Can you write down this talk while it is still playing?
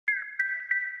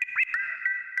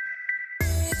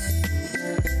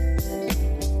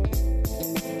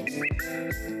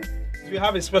We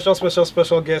have a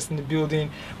special guest in the building.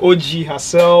 OG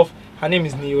herself. Her name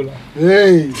is Niyola.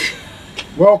 Hey,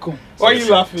 welcome. Why are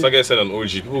you laughing? So I said an OG.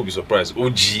 People will be surprised.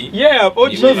 OG. Yeah,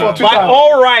 OG. For Twitter. By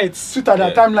all rights. Twitter,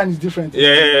 their timeline is different. Yeah,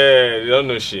 they don't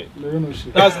know shit. They don't know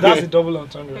shit. That's a double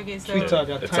entendre. Okay, so Twitter,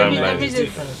 their the timeline is timeline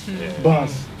different. Yeah.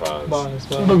 Bars. Bars.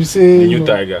 You know, we say, The new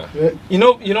tiger. You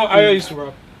know, I used to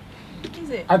rap. is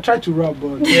it? I tried to rap,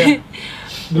 but Yeah.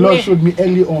 the Lord showed me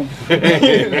early on.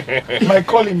 My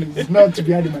calling is not to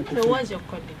behind the So microphone. what's your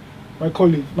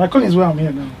calling? My calling is where I'm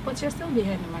here now. But you're still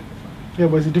behind the microphone. Yeah,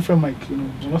 but it's a different mic, you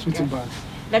know. I'm not speaking bars.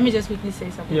 Let me just quickly say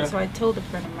something. Yeah. So I told a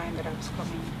friend of mine that I was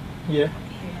coming Yeah. here,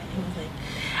 and he was like,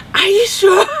 "Are you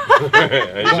sure?"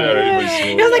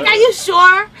 He was like, "Are you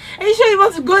sure? Are you sure you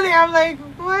want to go there?" I'm like,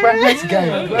 "What?" Nice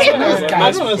guy. Nice I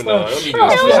guy. don't understand.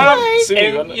 was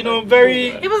You know, very.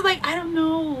 It was like, I don't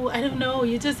know.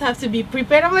 You just have to be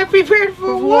prepared. I'm like, prepared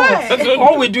for what?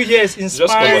 All we do here is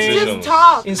inspiring. Just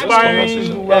talk.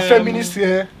 Inspiring. We're feminists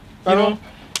here. You know,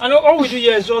 I know all we do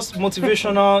here is just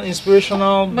motivational,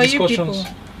 inspirational But discussions. you people,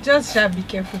 just shall be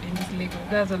careful in this Lagos.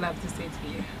 That's all I have to say to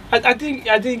you.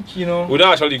 I think you know. We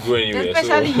don't actually go anywhere.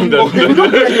 Especially so you. we don't go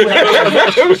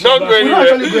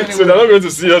anywhere. So they're not going to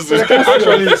see us.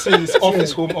 Actually, it's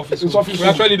office, home, office. It's Home. office, We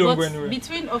actually don't But go anywhere.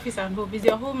 between office and home, is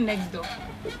your home next door?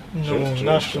 No, True,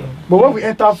 that's true. true. But when we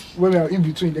enter, when we are in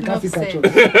between, they can't Enough see catch said.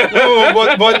 us. No,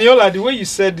 but Niyola, the way you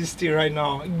said this thing right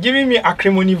now, giving me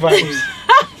acrimony vibes.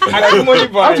 Acrimony I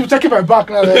have to vibes. check it my back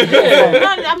now.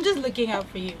 No, I'm just looking out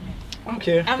for you.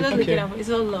 Okay. I'm just okay. looking out for you. It's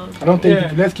all love. I don't think Yeah.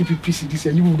 people, let's keep it PC this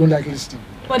year. You people don't like listening.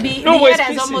 But the No, year it's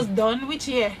that's PC. almost done, which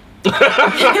year? which year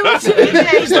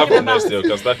are you Start talking from next about? year. We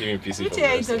can start giving PC Which from year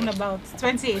are you next year. talking about? We've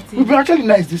 2018. been actually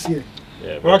nice this year.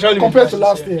 Yeah, We're actually been Compared nice to this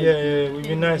last year. year. Yeah, we've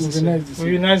been nice. We've this been year. nice this We've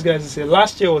year. been nice guys this year.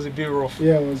 Last year was a bit rough.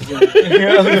 Yeah, it was. We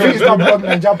finished that blog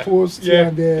Niger post. Yeah.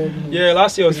 And then, Yeah,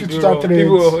 last year was a If you bit start rough.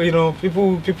 threads.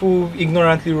 People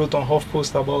ignorantly wrote on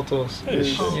HuffPost about us. Yeah,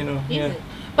 sure. You know, Is yeah. it?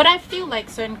 But I feel like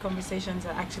certain conversations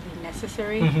are actually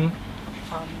necessary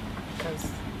because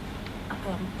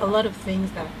a lot of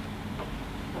things that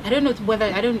I don't know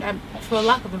whether for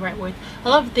lack of the right word, a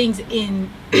lot of things in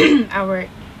our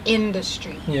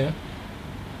industry. Yeah.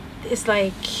 It's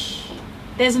like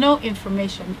there's no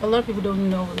information. A lot of people don't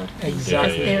know a lot of things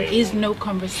Exactly. because there is no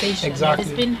conversation. Exactly.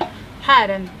 It's been had,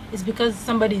 and it's because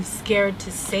somebody's scared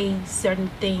to say certain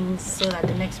things so that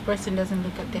the next person doesn't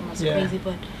look at them as Yeah. crazy.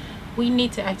 But we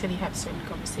need to actually have certain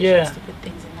conversations Yeah. to put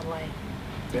things in the light.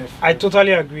 I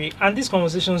totally agree. And these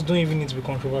conversations don't even need to be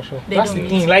controversial. They That's don't the need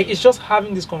thing. to Like, be. it's just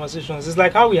having these conversations. It's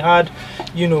like how we had,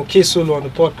 K Solo on the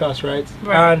podcast, right?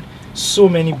 Right. And so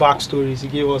many backstories he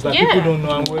gave us that people Yeah. don't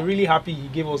know. And we're really happy he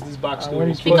gave us these when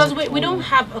backstories. it's Because we don't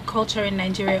have a culture in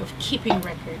Nigeria of keeping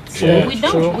records. Yeah, we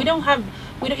don't. true. We don't have.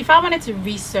 If I wanted to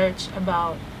research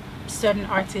about certain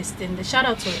artists, in the shout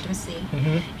out to Odunsi,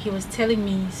 he was telling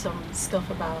me some stuff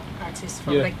about artists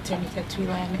from Yeah. like Tony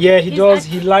Tatwila. Yeah, he does.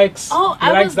 He likes. Oh, he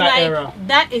I likes was that like, era.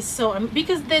 that is so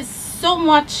because there's so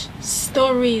much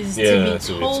stories Yeah, to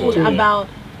to be be told told, yeah. about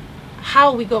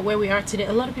how we got where we are today.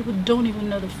 A lot of people don't even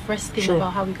know the first thing True.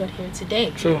 about how we got here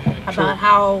today. True. About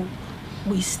how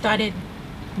we started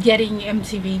getting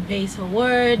MTV Base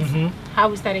Awards, how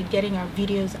we started getting our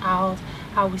videos out,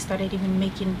 how we started even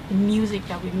making the music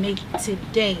that we make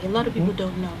today. A lot of people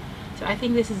don't know. So I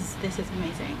think this is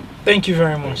amazing. Thank you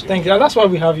very much. Thank you. And that's why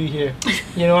we have you here.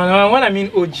 And when I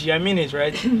mean OG, I mean it,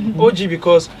 right? OG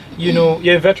because,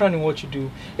 you're a veteran in what you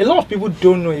do. A lot of people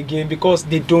don't know again because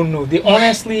they don't know. They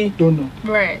honestly Don't know.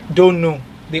 Right. don't know.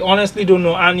 They honestly don't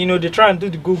know. And, they try and do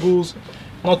the Googles.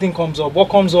 Nothing comes up. What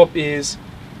comes up is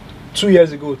 2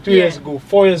 years ago, 3 years ago,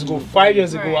 4 years ago, 5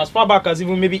 years ago, Right. as far back as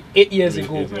even maybe 8 years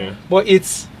ago. Yeah. But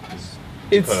it's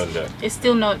It's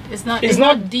still not. It's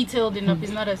not detailed enough.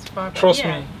 It's not as far back. trust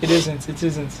Yeah. me, it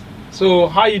isn't. So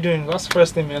how are you doing? That's the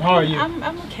first thing, man. How are you?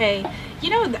 I'm okay.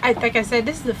 Like I said,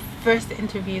 this is the first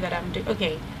interview that I'm doing.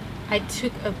 Okay, I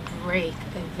took a break,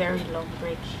 a very long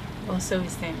break, also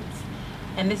since,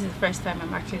 and this is the first time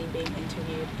I'm actually being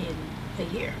interviewed in a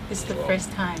year. This is the first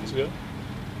time.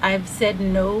 I've said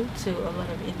no to a lot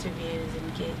of interviews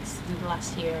and gigs in the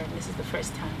last year, and this is the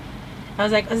first time. I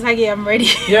was like, Osage, I'm ready.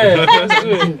 Yeah, let's do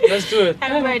it. Let's do it.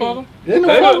 I'm ready. Yeah, no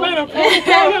problem.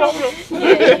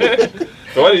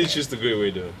 So why did you choose to go away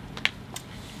though?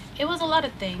 It was a lot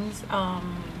of things.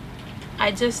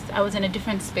 I was in a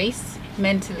different space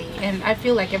mentally, and I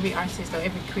feel like every artist or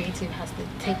every creative has to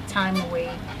take time away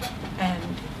and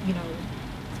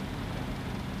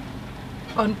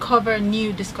uncover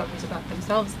new discoveries about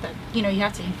themselves that you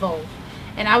have to evolve.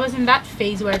 And I was in that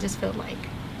phase where I just felt like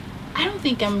I don't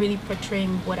think I'm really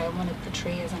portraying what I want to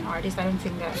portray as an artist. I don't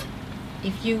think that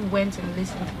if you went and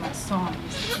listened to my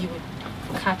songs, you would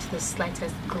catch the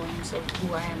slightest glimpse of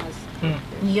who I am as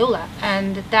Niyola,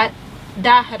 and that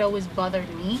had always bothered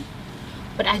me,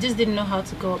 but I just didn't know how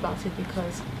to go about it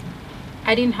because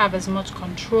I didn't have as much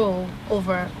control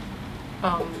over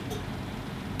a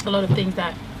lot of things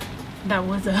that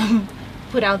was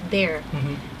put out there.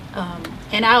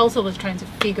 And I also was trying to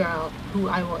figure out who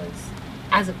I was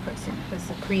as a person, as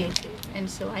a creative, and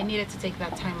so I needed to take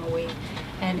that time away.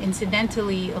 And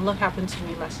incidentally, a lot happened to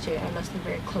me last year. I lost a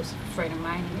very close friend of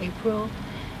mine in April,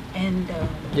 and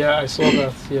yeah, I saw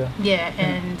that. Yeah.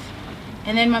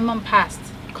 And then my mom passed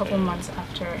a couple months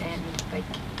after, and like,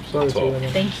 sorry to hear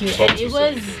that. thank you. And it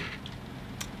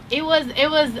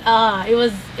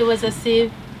was as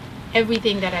if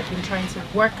everything that I've been trying to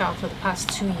work out for the past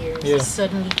 2 years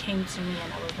suddenly came to me,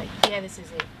 and I was like, yeah, this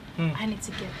is it. I need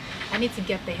to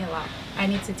get the hell out. I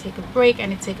need to take a break. I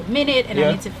need to take a minute, and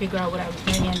I need to figure out what I was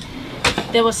doing. And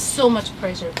there was so much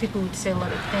pressure. People would say a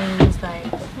lot of things like,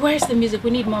 "Where's the music? We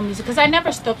need more music." Because I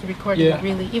never stopped recording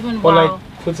really, even but while like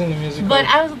putting the music. But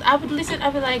I would listen.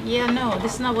 I'd be like, "Yeah, no,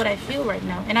 this is not what I feel right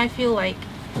now." And I feel like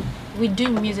we do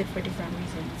music for different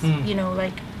reasons. You know,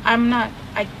 like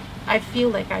I feel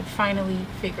like I finally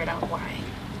figured out why.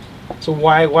 So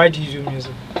why do you do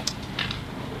music?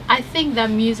 I think that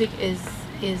music is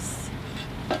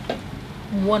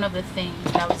one of the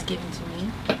things that was given to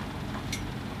me.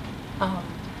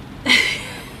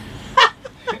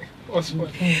 What's The way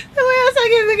else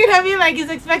he's looking at me like he's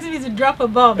expecting me to drop a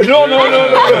bomb. No.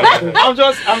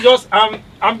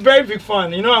 I'm very big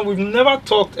fan, you know, and we've never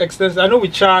talked extensively. I know we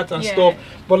chat and stuff,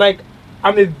 but like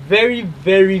I'm a very,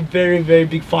 very, very, very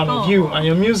big fan of you and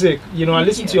your music. You know, I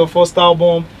listened to your first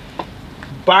album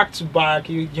back to back,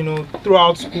 you know,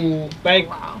 throughout school. Like,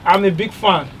 I'm a big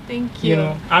fan. Thank you. You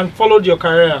know, and followed your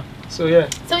career. So yeah.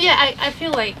 So yeah, I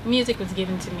feel like music was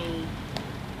given to me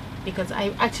because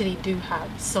I actually do have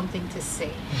something to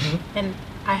say, and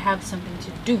I have something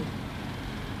to do.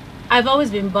 I've always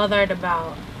been bothered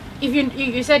about. If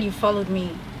you said you followed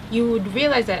me, you would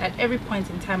realize that at every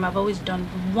point in time, I've always done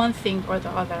one thing or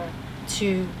the other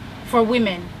for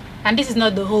women. And this is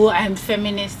not the whole I'm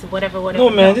feminist, whatever. No,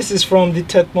 man, this is from the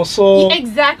Tetmosol.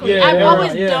 Exactly. I've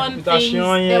always done things.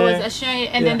 There was Ashion,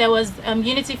 and then there was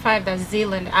Unity 5 that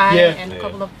Zil and I and a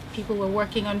couple of people were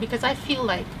working on, because I feel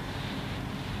like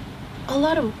a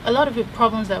lot of the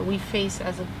problems that we face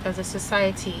as a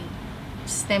society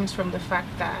stems from the fact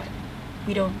that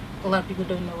a lot of people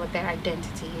don't know what their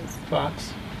identity is.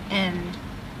 Facts. And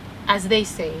as they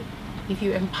say, if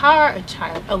you empower a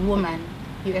child, a woman,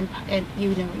 you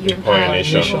empower a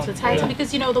nation society,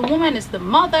 because you know the woman is the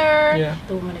mother,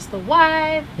 the woman is the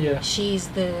wife, she's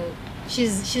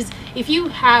if you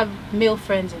have male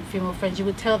friends and female friends, you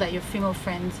would tell that your female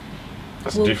friends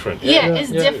different.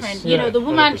 It's different. You know, the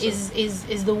woman is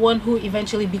the one who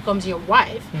eventually becomes your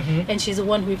wife, and she's the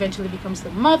one who eventually becomes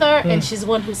the mother, and she's the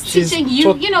one who's teaching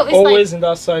you. You know, it's always in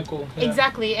that cycle.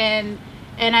 Exactly, and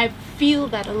I feel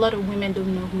that a lot of women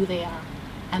don't know who they are,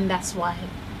 and that's why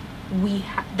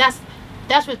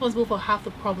that's responsible for half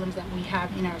the problems that we have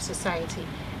in our society.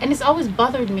 And it's always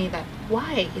bothered me that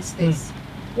why is this?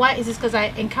 Why is this? Because I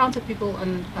encounter people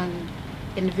on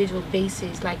individual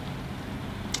basis, like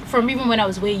from even when I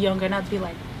was way younger, and I'd be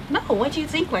like, no, why do you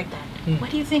think like that? Why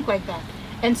do you think like that?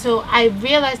 And so I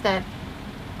realized that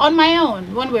on my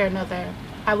own, one way or another,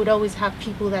 I would always have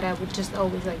people that I would just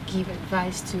always like give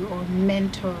advice to or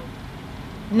mentor,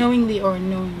 knowingly or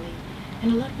unknowingly.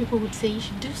 And a lot of people would say, you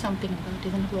should do something about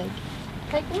it. And I'm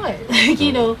like what?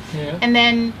 You know? And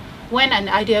then when an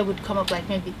idea would come up, like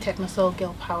maybe Tetmosol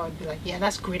Girl Power, I'd be like, yeah,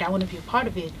 that's great. I want to be a part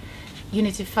of it.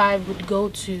 Unity 5 would go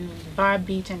to Bar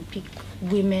Beach and pick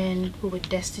women who were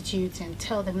destitute and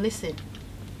tell them, listen,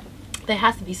 there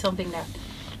has to be something that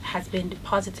has been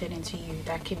deposited into you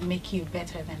that can make you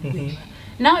better than we were.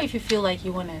 Now, if you feel like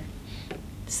you want to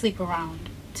sleep around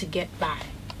to get by,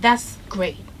 that's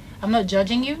great. I'm not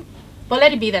judging you. But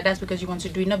let it be that that's because you want to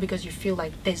do it, not because you feel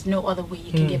like there's no other way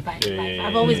you can get by in life.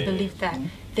 I've always believed that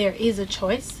there is a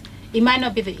choice. It might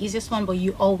not be the easiest one, but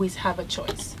you always have a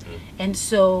choice. And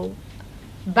so,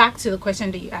 back to the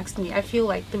question that you asked me, I feel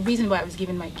like the reason why I was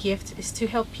given my gift is to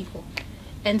help people,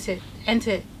 and to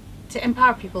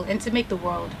empower people, and to make the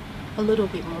world a little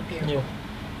bit more bearable.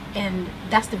 And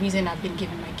that's the reason I've been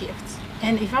given my gifts.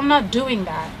 And if I'm not doing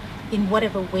that in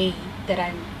whatever way that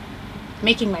I'm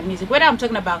making my music, whether I'm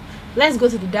talking about let's go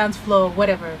to the dance floor,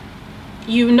 whatever,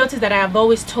 you notice that I have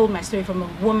always told my story from a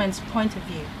woman's point of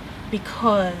view,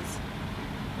 because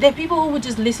there are people who would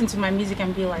just listen to my music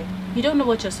and be like, you don't know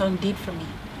what your song did for me.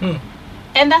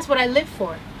 And that's what I live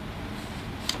for.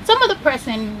 Some other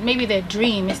person, maybe their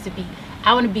dream is to be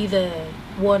I want to be the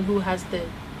one who has the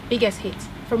biggest hits.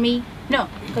 For me, no,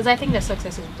 because I think that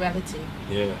success is relative.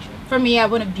 Yeah, sure. For me, I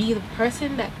want to be the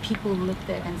person that people looked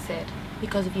at and said,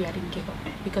 because of you, I didn't give up.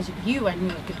 Because of you, I knew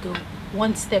I could go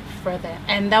one step further.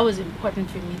 And that was important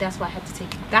for me. That's why I had to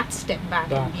take that step back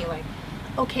and be like,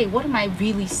 okay, what am I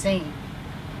really saying?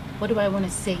 What do I want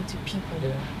to say to people?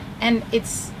 Yeah. And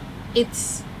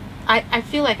I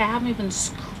feel like I haven't even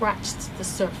scratched the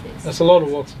surface. There's a lot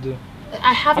of work to do.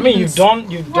 I haven't. I mean,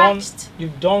 even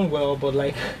you've done well, but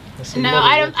like. No,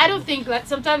 I don't think like.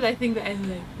 Sometimes I think that I'm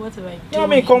like, what am I doing? Yeah, I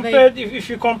mean, compared if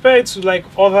you compare it to like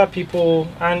other people,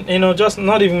 and just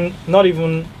not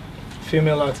even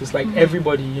female artists, like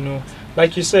everybody,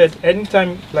 like you said,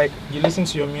 anytime like you listen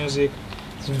to your music,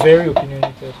 it's very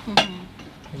opinionated.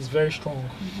 It's very strong.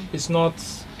 It's not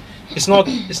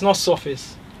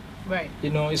surface. Right.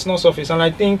 It's not surface, and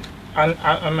I think, and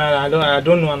I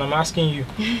don't know, and I'm asking you,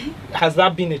 has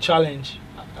that been a challenge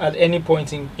at any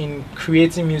point in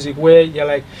creating music where you're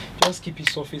like, just keep it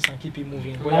surface and keep it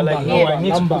moving, but you're like, no, I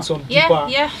need to put some deeper.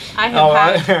 I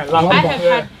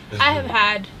have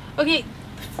had. Okay,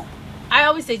 I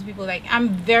always say to people, like, I'm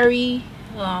very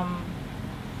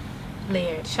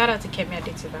layered. Shout out to Kemi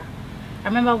Adetiba. I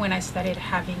remember when I started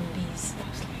having these, I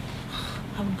was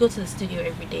like, I would go to the studio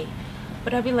every day,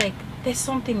 but I'd be like, there's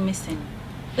something missing.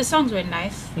 The songs were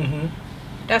nice.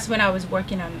 That's when I was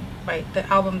working on the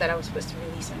album that I was supposed to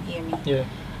release on Hear Me. Yeah.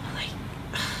 I'm like,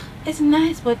 it's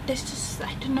nice, but there's just,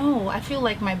 I don't know. I feel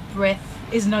like my breath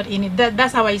is not in it.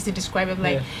 That's how I used to describe it.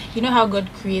 Like, you know how God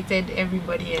created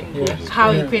everybody and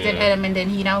how He created Adam, and then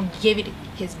He now gave it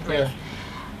His breath.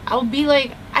 I'll be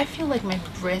like, I feel like my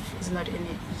breath is not in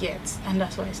it yet, and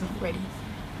that's why it's not ready.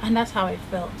 And that's how I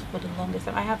felt for the longest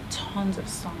time. I have tons of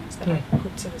songs that I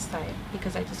put to the side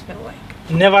because I just felt like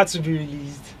never to be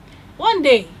released. One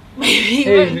day, maybe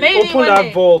open one that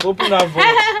day. vault. Open that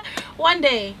vault. One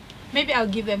day, maybe I'll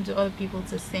give them to other people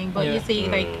to sing. But you see,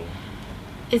 like,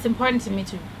 it's important to me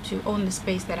to own the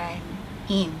space that I'm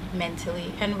in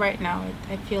mentally. And right now,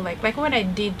 I feel like when I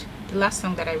did the last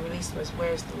song that I released was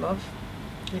 "Where's the Love"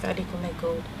 with Adekunle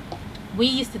Gold. We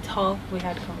used to talk. We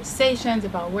had conversations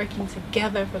about working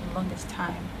together for the longest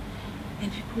time.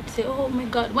 And people would say, oh my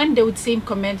God, when they would see him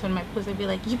comment on my post, I'd be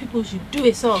like, you people should do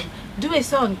a song. Do a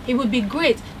song. It would be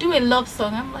great. Do a love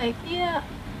song. I'm like, yeah.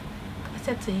 I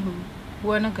said to him,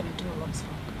 we're not going to do a love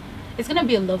song. It's going to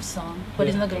be a love song, but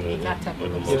it's not going to be that type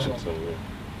of love song.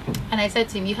 And I said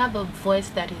to him, you have a voice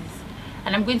that is,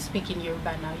 and I'm going to speak in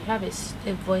Yoruba now, you have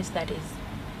a voice that is,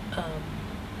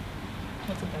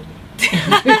 what's it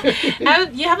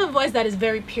mean? You have a voice that is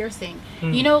very piercing.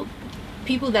 You know,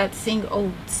 people that sing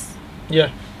odes.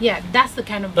 Yeah, that's the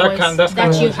kind of voice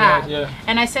that you have.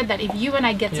 And I said that if you and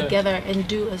I get together and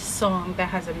do a song that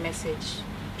has a message,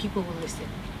 people will listen.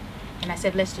 And I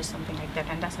said, let's do something like that.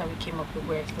 And that's how we came up with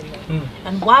Where's the Love.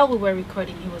 And while we were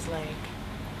recording, he was like,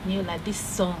 Niyola, this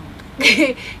song.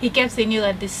 He kept saying,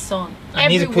 Niyola, this song. I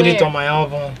need to put it on my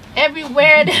album.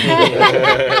 Everywhere.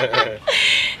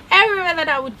 Everywhere that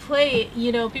I would play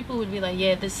it, people would be like,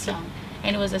 yeah, this song.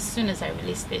 And it was as soon as I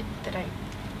released it that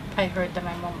I heard that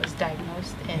my mom was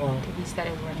diagnosed, and we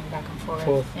started running back and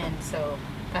forth. And so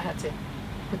I had to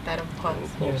put that on pause.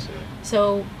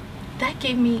 So that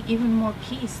gave me even more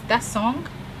peace. That song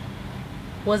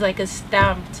was like a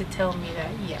stamp to tell me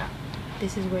that, yeah,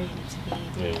 this is where you need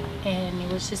to be. And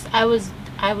it was just, I was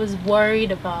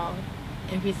worried about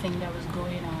everything that was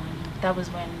going on. That was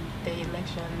when the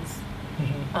elections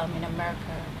in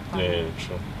America,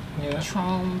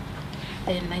 Trump,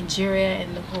 in Nigeria,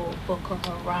 and the whole Boko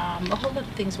Haram, a whole lot of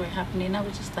things were happening. I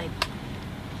was just like,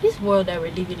 this world that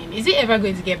we're living in, is it ever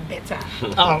going to get better?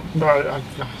 I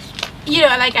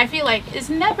feel like it's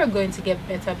never going to get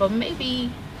better, but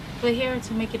maybe we're here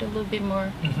to make it a little bit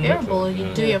more bearable.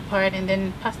 You do your part and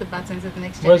then pass the baton to the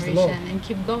next generation and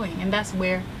keep going. And that's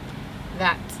where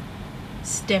that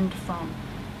stemmed from.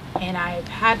 And I've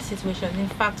had situations, in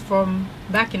fact, from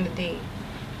back in the day.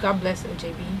 God bless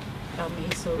OJB.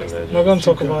 We're going to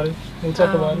talk about it. We'll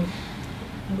talk about it.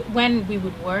 When we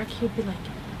would work, he would be like,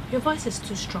 your voice is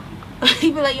too strong.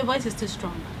 He'd be like, your voice is too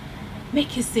strong.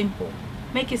 Make it simple.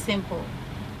 Make it simple.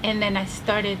 And then I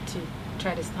started to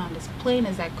try to sound as plain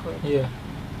as I could.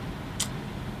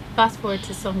 Fast forward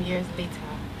to some years later,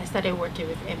 I started working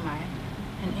with MI.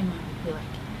 And MI would be like,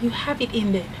 you have it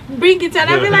in there. Bring it out.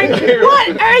 I'd be like,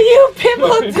 what are you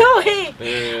people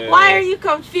doing? Why are you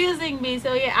confusing me?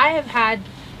 So yeah, I've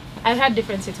had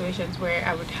different situations where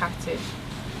I would have to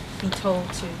be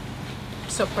told to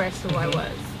suppress who I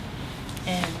was,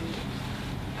 and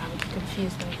I would be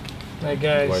confused, like, Like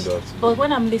Why guys. not? But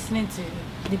when I'm listening to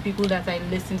the people that I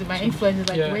listen to, my influences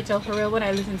like Yeah. Rachel Farrell, when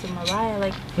I listen to Mariah,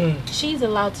 like she's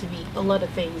allowed to be a lot of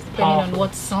things depending Powerful. on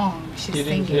what song she's You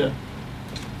didn't- singing.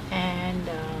 yeah. And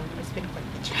it's been quite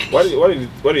the journey.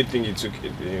 Why do you think it took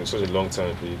such a long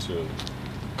time for you to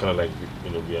kind of like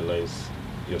realize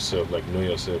yourself, like know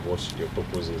yourself, what your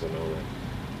purpose is and all that?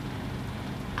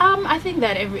 I think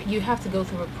that you have to go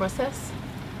through a process,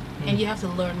 and you have to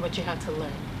learn what you have to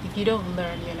learn. If you don't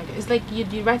learn, you're not. It's like you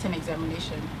write an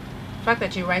examination. The fact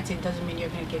that you write it doesn't mean you're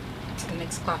going to get to the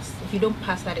next class. If you don't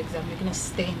pass that exam, you're going to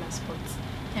stay in that spot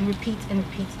and repeat and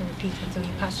repeat and repeat until you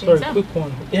pass your Sorry, exam. quick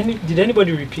one. Did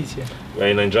anybody repeat here? Well,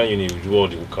 in Nigerian uni, we do all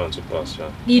the count to pass,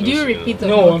 yeah. You do repeat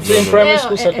No, I'm saying No, primary no.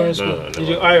 school, secondary school. No, Did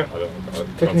you I hire?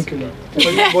 Technically.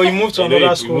 But you moved to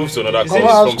another school. We moved to another Is I it-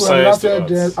 course. was from school and science after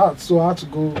to there's art, so I had to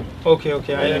go. Okay.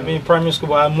 I Yeah. mean primary school,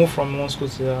 but I moved from one school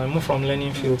to I moved from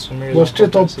Learning Field to Maryland. But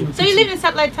straight up. Comprehensive. So you live in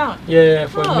Satellite Town? Yeah,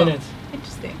 for Oh. a minute.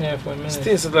 Interesting. Yeah, for a minute.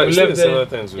 Still, We left there. other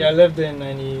things. Yeah, I left there in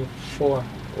 '94.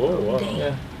 Oh, wow. Dang.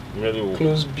 Yeah, Really?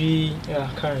 close B. Yeah,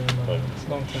 I can't remember. Oh. It's a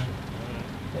long time.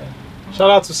 Yeah. Shout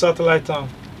out to Satellite Town,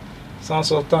 San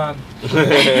Sultan,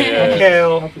 Yeah.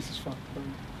 Kel. That place is fun.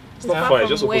 It's not Far fun. from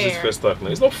Just opposite where? First Stack.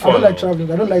 It's not I fun. don't like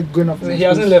traveling. I don't like going after. He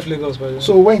hasn't left Lagos by the way.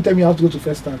 So when you tell me I have to go to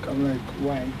First Tank, I'm like,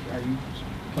 why are you?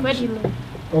 Where do you live?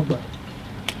 Ogba.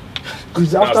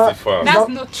 It's That's the after. far. That's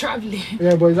not traveling.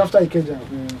 Yeah, but it's after Ikeja.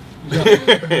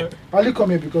 Yeah. I only come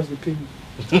here because they pay me.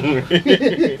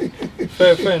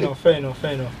 Fair enough.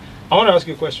 I want to ask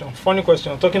you a question. Funny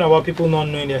question. Talking about people not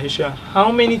knowing their history.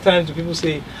 How many times do people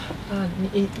say,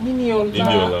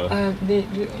 Niyola.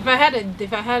 If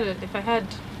I had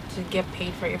to get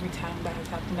paid for every time that has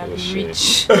happened, I'd Oh, be shit.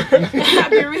 rich.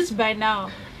 I'd be rich by now.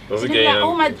 Does it They'd get be like, you?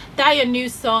 oh my, that your new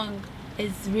song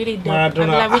is really dope. I'd be Maradona?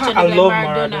 like, which one? I They'd be love like,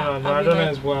 Maradona. I'd be Maradona like,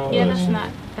 as well. yeah, Mm.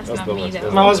 that's That's not not me much, though.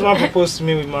 that's My husband proposed to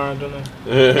me with Maradona.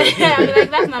 I'd be like,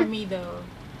 that's not me though.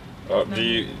 Do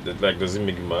you like? Does it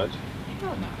make you mad?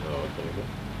 Hell no. No, okay.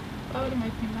 Why would it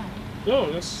make me mad? No,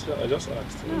 I just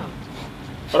asked. No.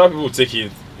 Other people take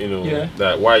it, Yeah.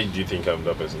 that why do you think I'm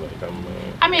that person? Like I'm.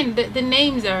 I mean, the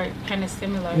names are kind of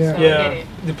similar, Yeah. so I get Yeah, it.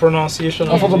 the pronunciation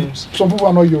And of for the some, names. some people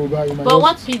are not Yoruba. You might But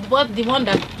just- what the one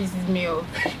that pisses me off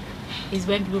is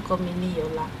when people call me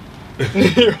Niyola.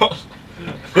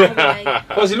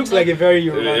 Because he looks like a very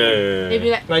Yoruba. name. They'd be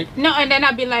like, Like, no, and then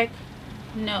I'd be like,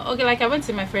 no. Okay, like I went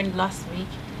to my friend last week,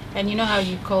 and you know how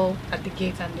you call at the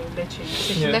gate and they'll let you in.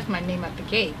 So she Yeah. left my name at the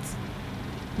gate.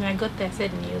 When I got there, I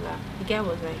said Niyola. The guy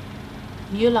was like,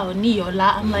 Niyola or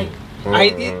Niyola? I'm like,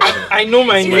 I know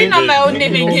my is it name. not my own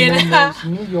name No, no, again? no, it's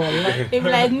New York. They'd be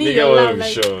like, Nigga Niyola. wanna I'm be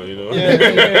like, sure, you know.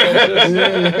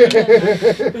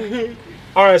 Yeah.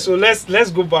 All right, so let's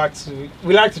go back to.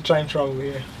 We like to time travel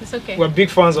here. it's okay. We're big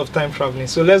fans of time traveling,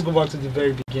 so let's go back to the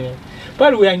very beginning.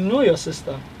 By the way, I know your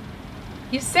sister.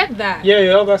 You said that. Yeah,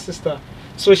 your elder sister.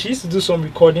 So she used to do some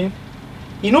recording.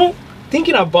 You know,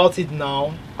 thinking about it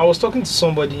now, I was talking to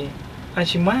somebody, and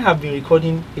she might have been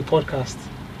recording a podcast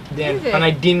then, Is it? and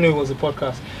I didn't know it was a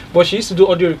podcast. But she used to do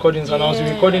audio recordings, and I was a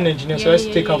Yeah. recording engineer, so I used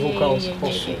to take her Yeah, vocals.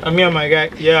 yeah. And me and my guy,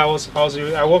 yeah,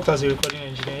 I worked as a recording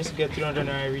engineer. I used to get 300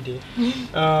 naira every day.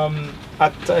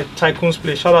 At Tycoon's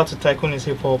place. Shout out to Tycoon is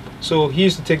hip hop. So he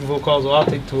used to take vocals, or I'll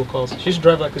take the vocals. She used to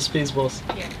drive like a space bus.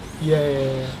 Yes.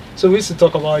 Yeah. So we used to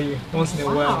talk about you once in a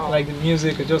while, Wow. like the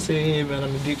music. I just say, hey man,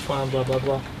 I'm a big fan, blah blah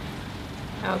blah.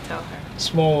 I'll tell her.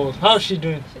 Small world. How's she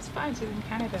doing? She's fine. She's in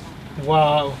Canada now.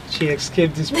 Wow, she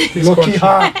escaped this Lucky country.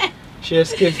 her. She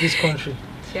escaped this country.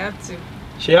 She had to.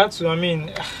 She had to. I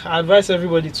mean, I advise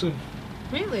everybody to.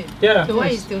 Really? Yeah. So why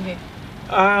are you still here?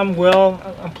 Well,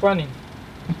 I'm planning.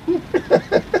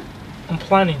 I'm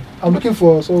planning. I'm looking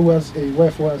for someone who has a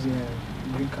wife who has a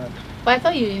green card. But I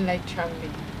thought you didn't like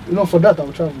traveling. You know, for that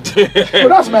I'll travel. But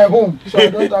that's my home, so I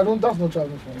don't. That's not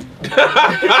traveling for me.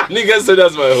 Nigga said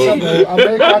that's my home.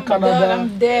 America, God, Canada.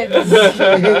 I'm dead.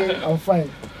 I'm fine.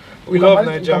 We You love can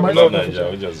manage- you Nigeria. can We manage love South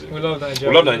Nigeria. Africa. We We love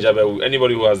Nigeria. love Nigeria, but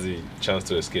anybody who has the chance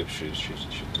to escape should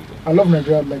do that. I love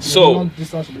Nigeria. Like So, long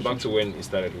distance Back relationship. to when it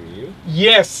started with you.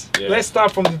 Yes. Yeah. Let's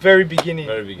start from the very beginning.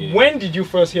 Very beginning. When did you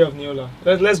first hear of Niyola?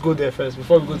 Let's go there first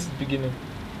before we go to the beginning.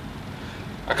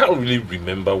 I can't really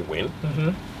remember when, Mm-hmm.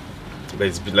 but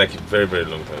it's been like a very, very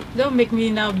long time. Don't make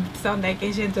me now sound like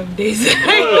ancient of days.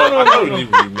 I can't really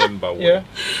remember when. Yeah.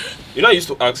 You know, I used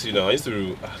to ask you now. I used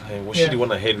to. Was Yeah. she the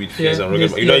one I had with Fears Yeah, and Rugged?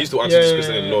 this- You know, I yeah. used to ask Yeah, you this yeah,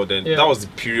 question a yeah, lot. Then yeah. that was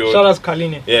the period. Shout out to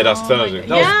Kaline. Yeah, that's Oh that my was God. the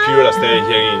period I started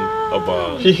hearing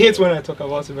about. She hates when I talk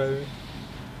about it, by the way.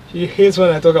 She hates when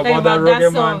I talk about that about that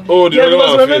rugged song. man. Oh, the Yeah, Rugged because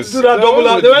Man we're meant to Face. do that That double was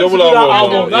album. the They went to do double that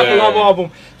album, album, that yeah. collabo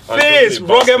album. face,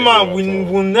 rugged man.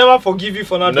 Will never forgive you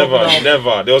for not dropping an album.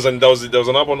 Never. There was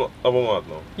an album out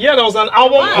now. Yeah, there was an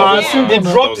album out. They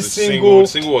dropped the single. The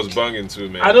single was banging too,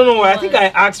 man. I don't know why. I think I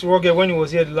asked Rugged when he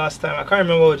was here the last time. I can't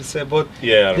remember what he said, but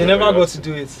yeah, they never got to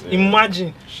do it. Yeah.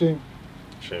 Imagine. Shame.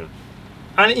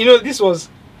 And you know, this was.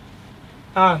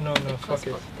 No, fuck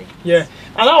it. Yeah,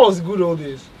 and that was the good old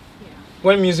days.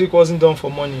 When music wasn't done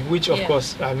for money, which of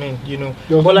course, I mean, you know,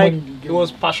 but like it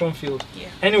was passion filled. Yeah.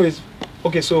 Anyways,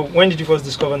 okay, so when did you first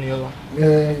discover Niyola?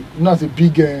 You know, as a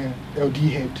big LD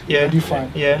head, LD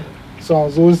fan. Yeah. So I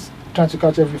was always trying to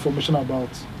catch every information about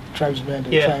tribesmen,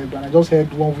 the tribe, and I just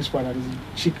heard one whisper that there's a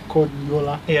chick called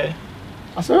Niyola. Yeah.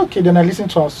 I said, okay, then I listened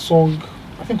to her song,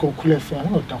 I think on Cool FM. I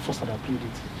think it was Dan Foster that played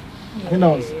it. I think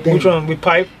that was then. Which one? With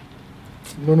Pipe?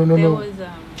 No. There was,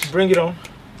 Bring It On.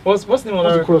 What's the name of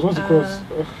that? What's the chorus?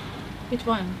 Which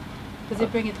one? Does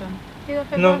it Bring It On?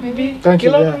 No, maybe. Thank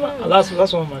you.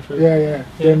 That's one of my favorites. Yeah.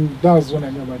 Then that was when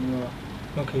I knew about Niyola.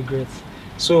 Okay, great.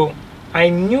 So I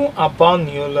knew about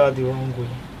Niyola the wrong way,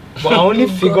 but I only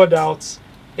figured out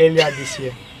earlier this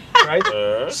year,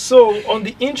 right? So on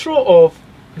the intro of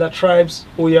the Tribes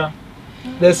Oya,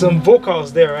 there's some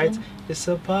vocals there, right? It's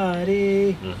a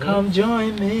party, come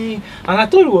join me. And I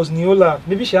thought it was Niyola.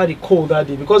 Maybe she had a cold that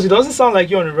day because it doesn't sound like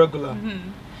you're on a regular.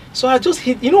 So I just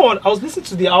hit, you know what, I was listening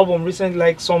to the album recently,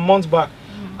 like some months back.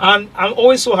 And I'm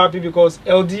always so happy because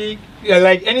LD,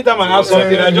 like anytime I have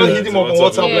something, I just hit him up on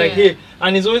WhatsApp, like, hey,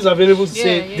 and he's always available to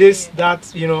say this,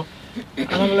 that, you know. And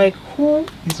I'm like, who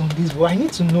is on this? Well, I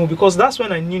need to know because that's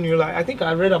when I knew you. Like, I think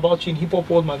I read about you in Hip Hop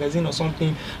World magazine or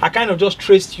something. I kind of just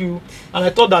traced you, and I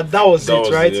thought that was it,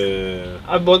 right?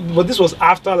 Yeah. But this was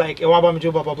after like Ewaba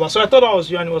Mijo, blah blah blah. So I thought that was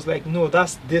you, and it was like, no,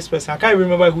 that's this person. I can't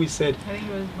remember who he said. I think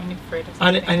it was Winifred.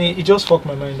 And it just fucked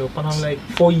my mind up, and I'm like,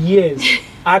 for years,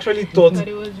 I actually thought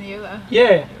it was Niyola.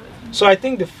 Yeah. So I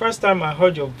think the first time I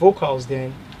heard your vocals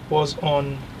then was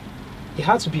on. It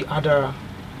had to be Adara.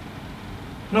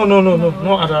 No,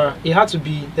 not Adara. It had to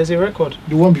be. There's a record.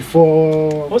 The one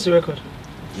before. What's the record?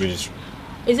 Is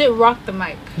it Rock the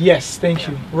Mic? Yes, thank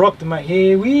you. Rock the Mic.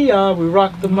 Here we are. We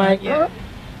rock the mic. Yeah.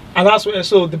 And that's when.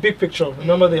 So the big picture.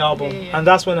 Remember the album? Yeah. And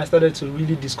that's when I started to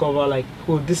really discover like,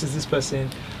 oh, this is this person.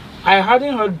 I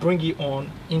hadn't heard Bring It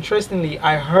On. Interestingly,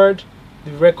 I heard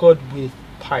the record with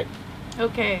Pipe.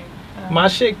 Okay.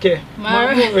 Masheke, I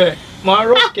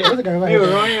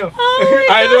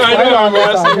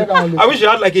wish you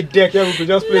had like a deck here we could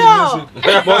just play the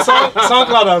music. But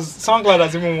SoundCloud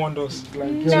has even warned us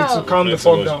to calm the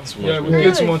fuck down. Yeah, we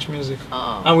play too much music,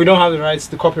 and we don't have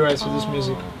the copyrights for this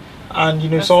music. And you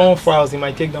know, if someone files, they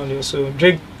might take down there. So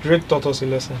Drake taught us a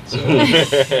lesson. So,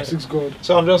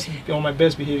 so I'm just on my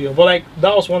best behavior. But like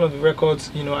that was one of the records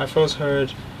I first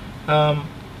heard.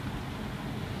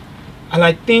 And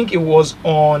I think it was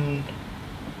on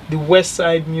the West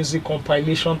Side Music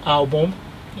compilation album.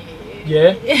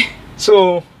 Yeah.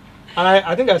 So, and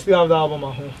I think I still have the album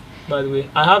at home, by the way.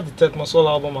 I have the Tet Muscle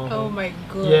album at home. Oh my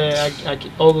god. Yeah, I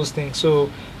all those things. So,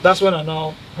 that's when I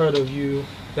now heard of you.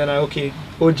 Then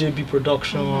OJB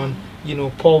production,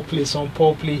 Paul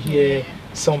play here,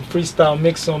 some freestyle,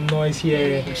 make some noise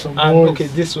here.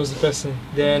 This was the person.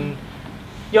 Then,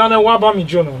 Yana Wabami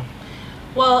Jono.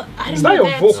 Well, I don't know. Is that your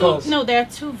vocals? There are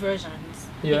two versions.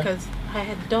 Yeah. Because I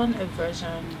had done a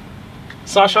version.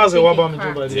 Sasha's a Wabami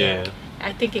Jono. Yeah.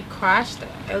 I think it crashed. The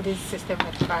LD system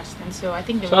had crashed, and so I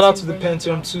think there shout out to the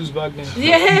Pentium 2s back then.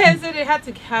 Yeah, so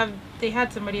they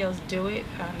had somebody else do it,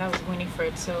 and that was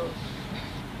Winifred. So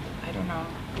I don't know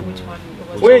which one it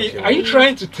was. Wait, are you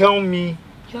trying to tell me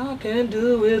y'all can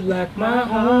do it like my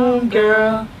home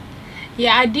girl?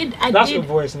 Yeah, I did. That's your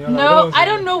voice. No, I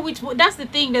don't know which one. That's the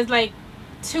thing. There's like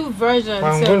two versions.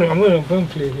 I'm going to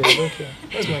play here. I don't care.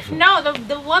 That's my phone. No,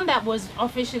 the one that was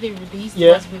officially released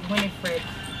was with Winifred.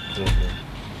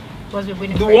 Was with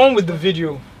Winifred. The one with the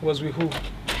video was with who?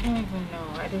 I don't even know.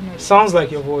 I don't know. Sounds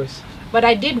like your voice. But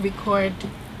I did record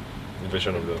the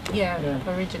version of that. Yeah,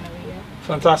 originally, yeah.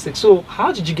 Fantastic. So,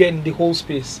 how did you get in the whole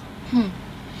space?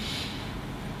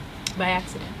 By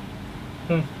accident.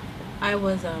 I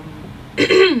was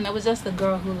I was just a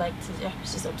girl who liked to. I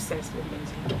was just obsessed with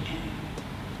music, and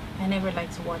I never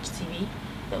liked to watch TV.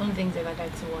 The only things that I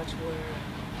liked to watch were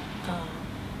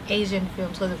Asian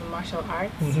films because of the martial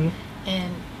arts,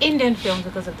 and Indian films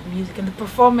because of the music and the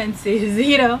performances.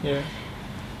 Yeah.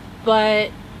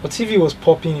 But TV was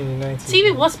popping in the 90s.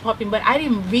 TV was popping, but I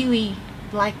didn't really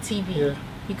like TV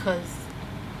because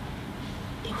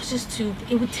it was just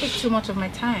it would take too much of my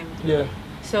time. Yeah.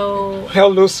 So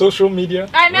hello social media.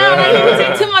 I know, it would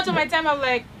take too much of my time. I'm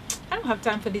like, I don't have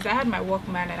time for this. I had my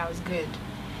Walkman and I was good.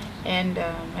 And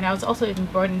I was also in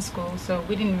boarding school, so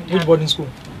we didn't even Which boarding school?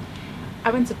 I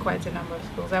went to quite a number of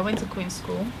schools. I went to Queen's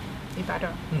School,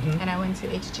 Ibadan, and I went to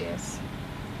HGS.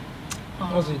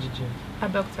 What's HGS?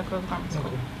 Abelkuta Primary School.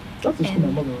 Okay. That's the school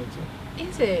my mother went to.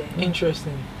 Is it?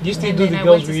 Interesting. Do you still And do then the I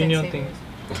girls' went to reunion St. thing?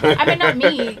 Saviour's. I mean, not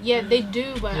me. Yeah, they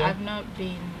do, but Yeah. I've not been.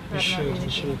 You I've should, not really you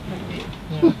should. been.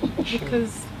 Yeah, you should.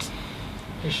 Because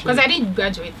You should. I didn't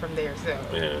graduate from there, so.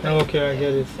 Yeah. Oh, okay, I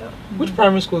get it. So, Which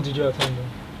primary school did you attend?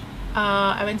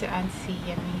 I went to Auntie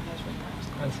Yemi Nursery Primary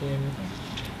School. Auntie Yemi.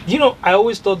 You know, I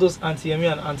always thought those Auntie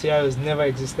Yemi and Auntie Ayos never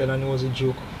existed and it was a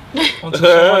joke. Until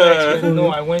someone explained, no,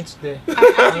 I went there.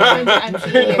 I went to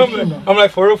Auntie Yemi. I'm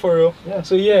like, for real? Yeah.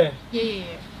 So yeah. Yeah.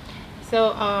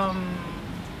 So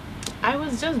I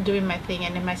was just doing my thing,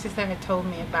 and then my sister had told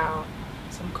me about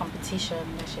some competition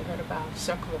that she heard about,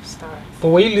 Circle of Stars. But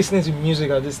were you listening to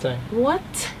music at this time? What?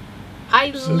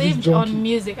 I So lived this junkie. on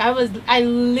music. I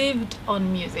lived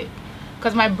on music,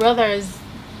 because my brothers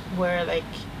were like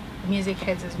music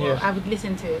heads as well. Yeah. I would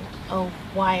listen to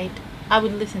White. I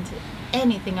would listen to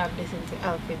anything. I'd listen to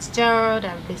Ella Fitzgerald.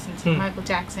 I'd listen to Michael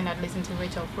Jackson. I'd listen to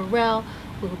Rachel Farrell,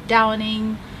 Will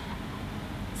Downing,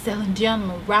 Celine Dion,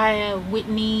 Mariah,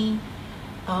 Whitney.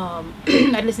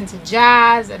 I'd listen to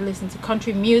jazz. I'd listen to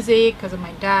country music because of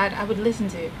my dad. I would listen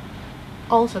to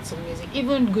all sorts of music,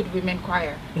 even Good Women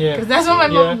Choir. Yeah. Because that's what my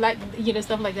Yeah. mom liked,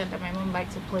 stuff like that my mom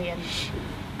liked to play. And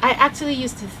I actually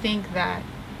used to think that,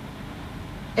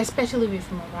 especially with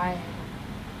Mariah,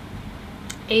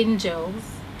 angels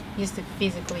used to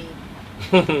physically,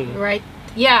 right?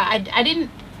 Yeah, I didn't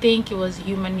think it was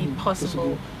humanly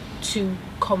possible to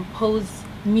compose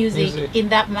music in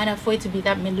that manner, for it to be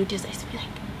that melodious. I used to be like,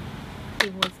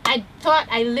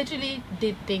 I literally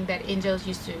did think that angels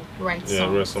used to write songs.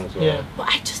 Yeah, write songs. Yeah. But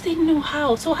I just didn't know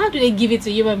how. So how do they give it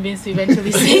to human beings to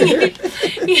eventually sing it?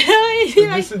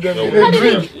 This is the how do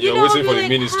they, You're know, waiting for the like,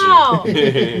 ministry. how?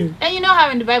 And you know how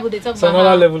in the Bible they talk It's about another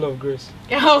how, level of grace.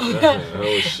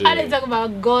 Oh shit. how they talk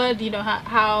about God,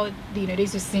 how they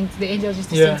used to sing, the angels used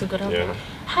to Yeah. sing to God. I was Yeah. like,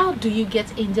 how do you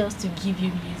get angels to give you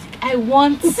music? I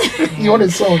want You want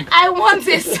a song? I want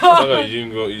a It's song. like you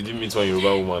didn't meet one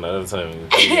Yoruba woman at that time.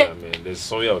 Yeah, man, there's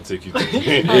somewhere I'll take you to. Why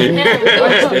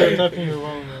is stereotyping you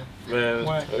wrong, man? Man,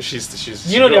 Why? she's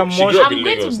You know, she there are grew, she more- grew up I'm in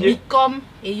going Lagos. to No? become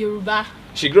a Yoruba,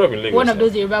 She grew up in Lagos. one of no?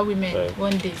 those Yoruba women Right.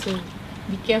 one day. So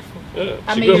be careful. Yeah,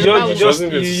 I she mean, grew up- Yoruba she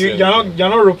wasn't going to sing. you're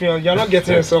not roping, you're not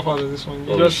getting yourself out of this one.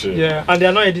 You Oh, just, shit. yeah, and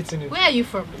they're not editing it. Where are you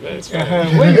from? Yeah, it's fine.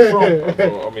 Where are you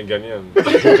from? Oh, I'm in Ghanaian.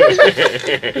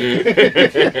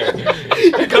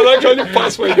 You can actually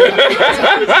pass for you.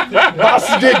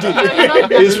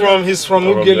 He's from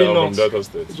Ugeli I'm from North. Delta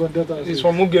State. It's what Delta He's is.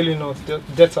 from Ugeli North,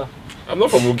 Delta. I'm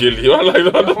not from Ugeli. You are like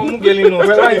You're that. from Ugeli North.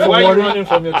 Why are you running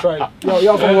from your tribe?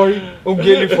 You're from Warri.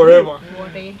 Ugeli forever.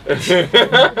 Wode.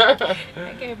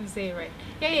 I can't even say it right.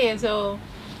 Yeah. So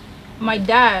my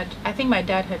dad, I think my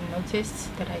dad had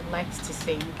noticed that I liked to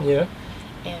sing, Yeah.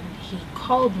 and he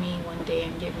called me one day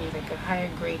and gave me like a higher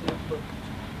grade notebook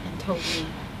and told me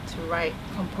to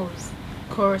compose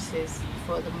choruses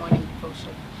for the morning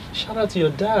devotion. Shout out to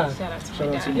your dad. Shout out to Shout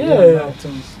my out to dad. Yeah. the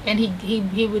mountains. And he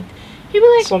would be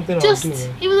like, Something I'll just do,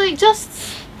 man. he was like,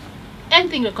 just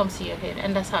anything that comes to your head.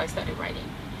 And that's how I started writing.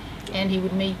 And he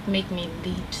would make me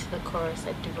lead the chorus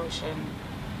at devotion.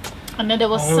 And then there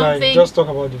was something. Just talk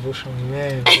about devotion,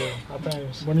 man. Bro. At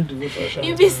times. Money devotion.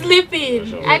 You'd be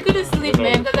sleeping. I couldn't sleep,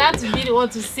 man, because I had to be the one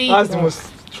to sing. That's the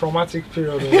most traumatic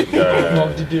period of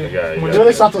the day. Yeah. It's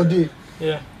only Saturday.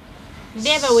 Yeah. Did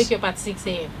they ever wake you up at 6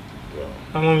 a.m.?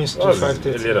 My mom used to Oh,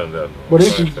 5:30. earlier than that. But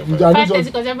if you, 5:30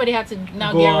 because everybody had to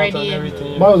now Go get out ready and and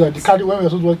everything. Mine was like the carry when we were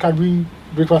supposed to carry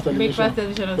breakfast television. breakfast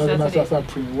television on That's when I Saturday. start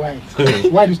praying. Why?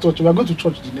 Why this church? We are going to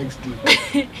church the next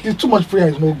day. It's too much prayer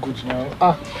is no good now.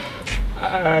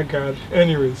 Ah, God.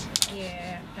 Anyways.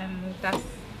 Yeah, and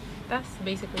that's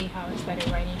basically how I started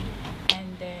writing. And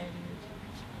then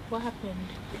what happened?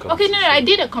 Okay, no, I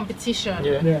did a competition.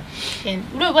 Yeah.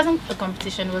 And no, it wasn't a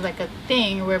competition. It was like a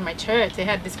thing where my church, they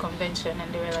had this convention,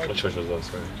 and they were like, What church was that?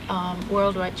 Sorry.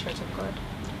 Worldwide Church of God.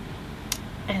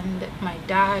 And my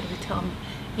dad would tell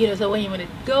me, so when you want to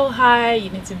go high, you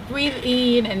need to breathe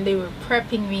in, and they were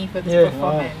prepping me for this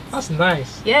performance. Wow. That's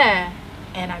nice. Yeah,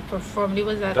 and I performed. It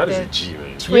was at That the is a G,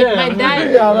 man. Yeah, my man.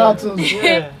 dad. Yeah.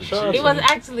 Shout out It to was him.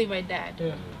 actually my dad.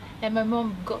 Yeah. And my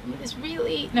mom got me this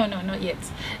really not yet.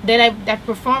 Then I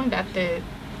performed at the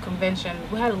convention.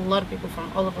 We had a lot of people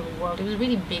from all over the world. It was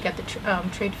really big at the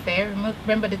trade fair.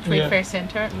 Remember the trade fair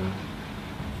center? Mm.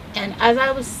 And as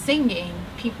I was singing,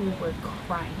 people were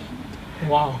crying.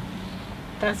 Wow.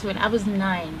 That's when I was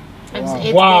 9. I was Wow.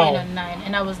 8 Wow. going on 9,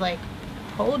 and I was like,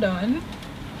 hold on.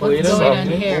 what's going on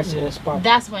here? Yeah.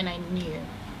 That's when I knew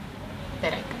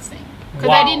that I could sing. Because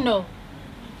I didn't know.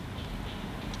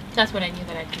 That's when I knew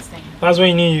that I could sing. That's when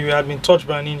you knew you had been touched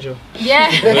by an angel.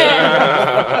 Yeah.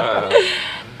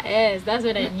 Yes, that's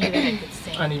when I knew that I could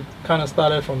sing. And it kind of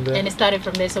started from there. And it started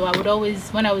from there. So I would always,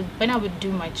 when I would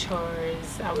do my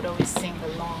chores, I would always sing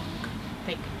along,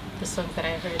 like the songs that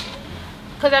I heard.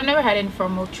 Because I've never had any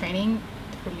formal training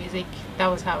for music. That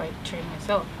was how I trained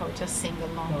myself. I would just sing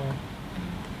along. And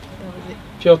that was it.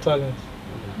 Pure talent.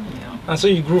 Yeah. And so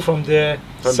you grew from there.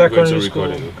 Secondary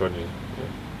school.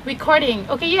 Recording.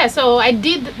 Okay, yeah. So I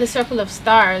did the Circle of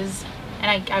Stars,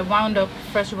 and I wound up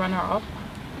first runner-up.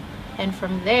 And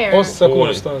from there, what's Circle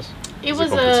of Stars? It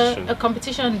was a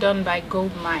competition done by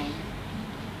Gold Mine.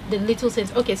 The Little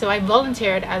Saints. Okay, so I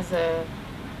volunteered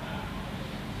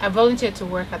to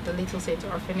work at the Little Saints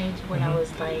Orphanage when I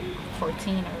was like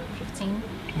 14 or 15.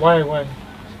 Why? I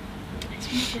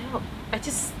just wanted to help. I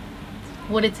just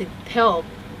wanted to help.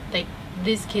 Like,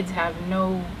 these kids have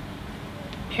no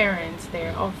parents,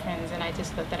 they're orphans, and I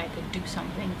just thought that I could do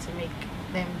something to make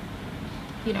them,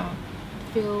 you know,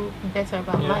 feel better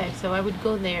about life. So I would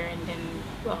go there, and then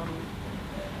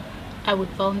I would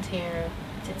volunteer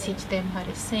to teach them how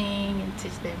to sing and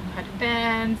teach them how to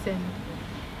dance. And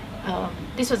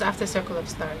this was after Circle of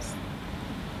Stars.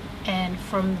 And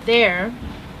from there,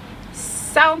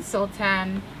 Sound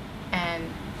Sultan and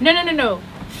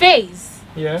FaZe.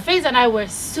 Yeah. FaZe and I were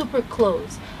super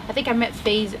close. I think I met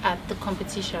FaZe at the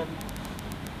competition,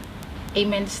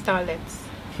 Amen Starlets,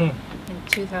 in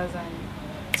 2000.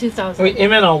 Wait,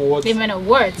 Amen Awards? Amen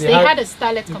Awards. They had a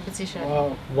Starlet competition.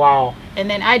 Wow. And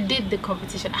then I did the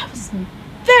competition. I was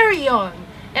very young.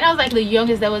 And I was like the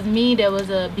youngest. There was me, there was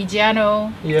a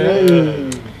Bigiano. Yeah.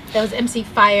 There was MC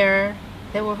Fire.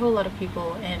 There were a whole lot of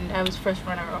people. And I was first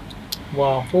runner-up.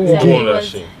 Wow. So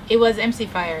it was MC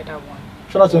Fire that won.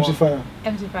 Shout out to MC Fire.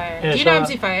 MC Fire. Yeah, do you know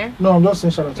MC Fire? No, I'm just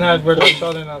saying shout out to him. We're not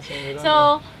shouting at him.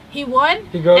 So he won,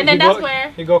 and then that's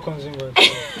where he got consumed. He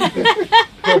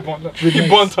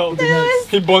burnt out.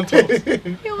 He burnt out.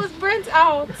 He was burnt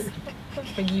out. God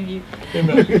forgive you.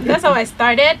 Amen. That's how I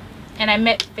started, and I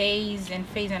met FaZe, and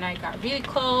FaZe and I got really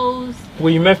close.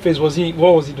 When you met FaZe, what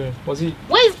was he doing?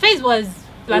 FaZe was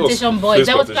Plantation Boys.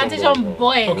 There was Plantation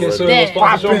Boys. Okay, so it was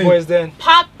Plantation Boys then.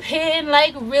 Popping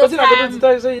like real time.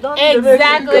 Exactly.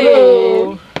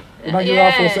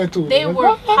 Yeah, they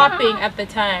were popping at the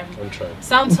time.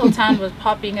 Sound Sultan was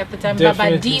popping at the time.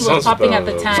 Baba D was popping at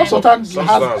the time. Sound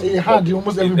Sultan had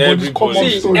almost everybody's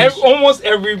common story. Almost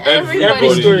every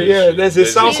story. Yeah, there's a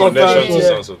Sound Sultan.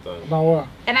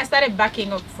 And I started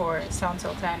backing up for Sound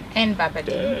Sultan and Baba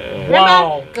D.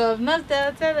 Wow. Governor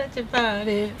tell that you found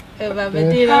it. Baba I've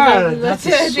D. not heard that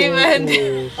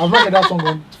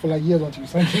song for like years until you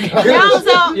sang it.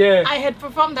 I had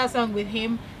performed that song with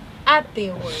him at the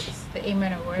awards, the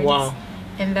Amen Awards. Wow.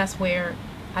 And that's where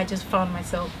I just found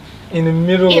myself in the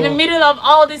middle of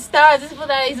all these stars, these people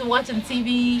that I used to watch on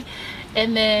TV.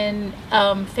 And then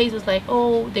FaZe was like,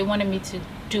 oh, they wanted me to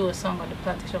do a song on the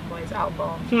Plantation Boys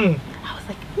album. I was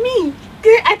like, me?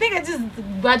 I think I just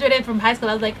graduated from high school.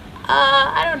 I was like,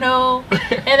 I don't know.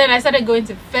 And then I started going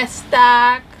to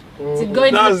Festac, to go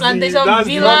into the Plantation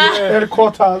Villa.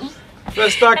 Headquarters.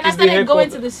 Festac and I started going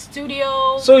to the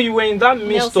studio. So you were in that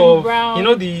midst of, you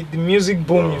know, the music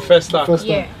boom in Festac.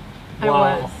 Yeah, I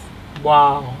was.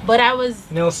 Wow. But I was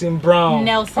Nelson Brown.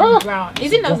 Brown.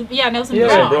 Is it Nelson? Yeah, Nelson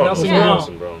Brown.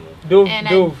 Nelson Brown. Dove.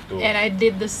 And I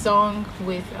did the song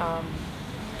with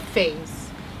FaZe.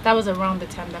 That was around the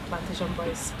time that Plantation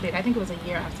Boys split. I think it was a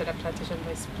year after that Plantation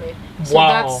Boys split. So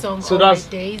that song, All My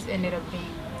Days, ended up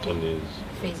being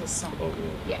FaZe's song.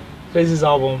 Yeah. FaZe's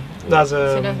album. So that's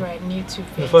where I knew to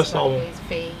FaZe. The first album.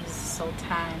 FaZe,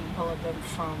 Sultan, all of them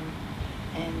from.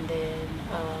 And then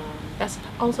that's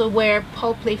also where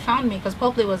Paul Play found me, because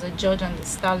Paul Play was a judge on the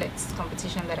Starlets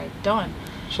competition that I'd done.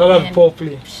 Shout out to Paul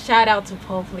Play. Shout out to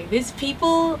Paul Play. These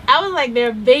people, I was like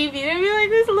their baby. They'd be like,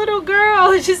 this little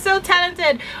girl, she's so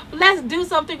talented. Let's do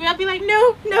something. I'd be like,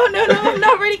 no, I'm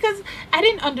not ready, because I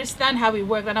didn't understand how it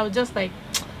worked. And I was just like,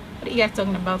 what are you guys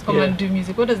talking about? Come and do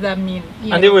music. What does that mean?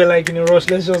 And they were like in a rush.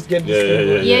 Let's just get this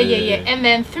thing. Yeah. And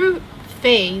then through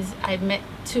FaZe, I met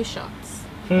Two Shots.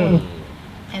 And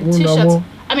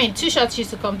Two Shots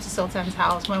used to come to Sultan's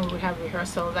house when we would have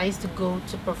rehearsals. I used to go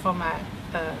to perform at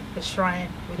the shrine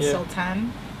with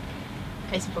Sultan.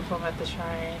 I used to perform at the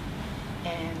shrine.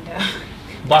 And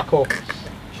back up.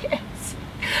 Yes.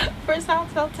 First Sound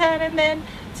Sultan, and then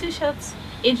Two Shots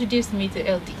introduced me to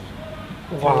LD.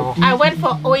 Wow. I went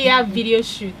for Oya video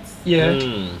shoots. Yeah.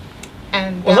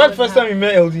 And was that the first time you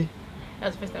met LD? That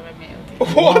was the first time I met LD.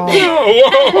 Whoa!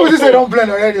 Oh, this I don't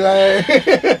blend already. Like.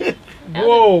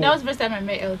 Whoa! That was the first time I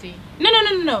met LD.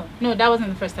 No, that wasn't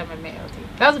the first time I met LD.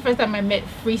 That was the first time I met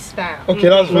Freestyle. Okay,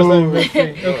 that was the first time we met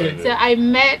Free. Okay. So I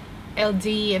met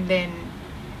LD, and then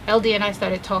LD and I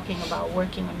started talking about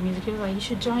working on music. He was like, "You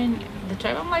should join the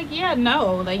tribe." I'm like, "Yeah,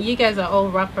 no. Like, you guys are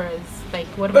all rappers. Like,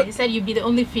 what about?" He said, "You'd be the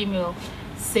only female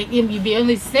you'd be the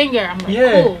only singer." I'm like,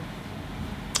 Yeah. "Cool."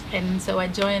 And so I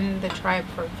joined the tribe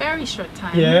for a very short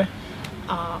time. Yeah.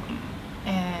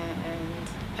 And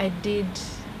I did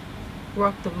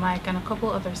Rock the Mic and a couple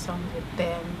other songs with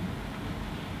them.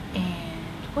 And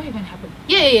what even happened?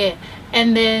 Yeah.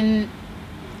 And then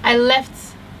I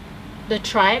left the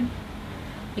tribe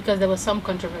because there was some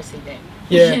controversy then.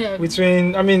 Yeah,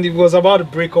 between, I mean, it was about to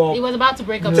break up. It was about to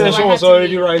break up. Tension so was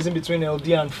already rising between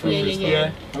LD and Free.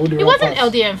 Yeah. It wasn't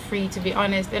LD and Free, to be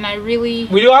honest, and I really...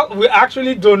 We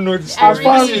actually don't know the story.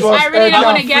 I really don't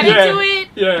want to get into it.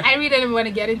 Yeah. I really don't want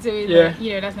to get into it. Yeah. But,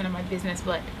 you know, that's none of my business.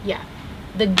 But, yeah,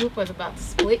 the group was about to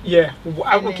split. Yeah.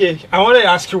 Okay, I want to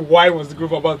ask you, why was the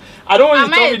group about... I don't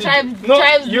want you to tell me...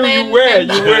 You were.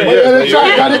 And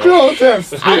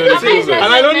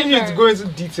I don't need you to go into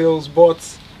details,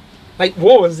 but... Like,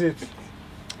 what was it?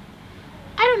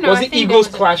 I don't know. Was it egos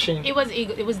clashing? It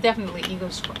was definitely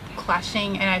egos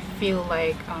clashing, and I feel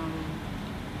like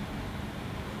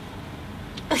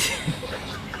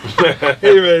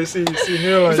Hey man, see,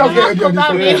 Niyola.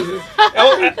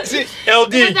 See,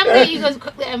 LD. It was definitely egos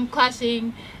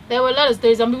clashing. There were a lot of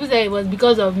stories. Some people say it was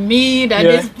because of me that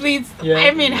they split. Yeah.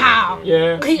 I mean, how?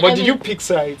 Yeah. But did you pick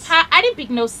sides? I didn't pick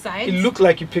no sides. It looked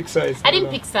like you picked sides. I didn't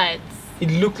pick sides. It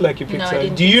looked like you picked No,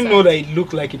 sides. Do you know that it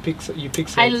looked like you picked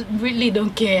sides? I really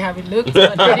don't care how it looked,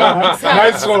 but I didn't pick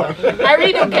sides. Nice one. I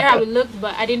really don't care how it looked,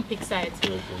 but I didn't pick sides.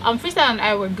 Freestyle and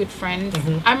I were good friends.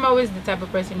 I'm always the type of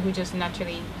person who just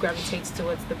naturally gravitates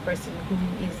towards the person who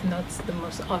is not the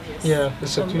most obvious. Yeah,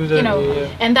 you know,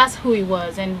 and that's who he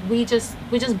was, and we just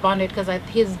bonded because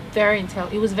he's very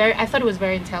intelligent. I thought he was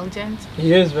very intelligent.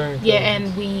 He is very intelligent. Yeah,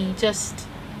 and we just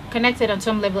connected on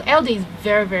some level. LD is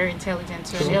very, very intelligent,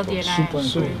 so LD and I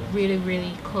were really,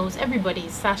 really close. Everybody,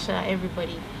 Sasha,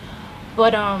 everybody.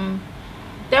 But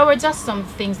there were just some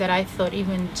things that I thought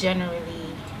even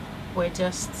generally were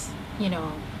just, you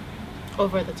know,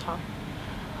 over the top.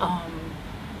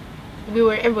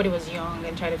 Everybody was young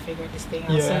and trying to figure this thing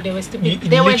out. So they were stupid.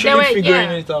 They were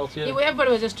figuring it out. Yeah.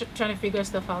 Everybody was just trying to figure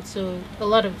stuff out. So a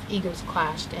lot of egos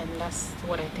clashed, and that's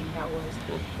what I think that was.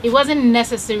 It wasn't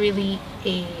necessarily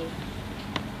a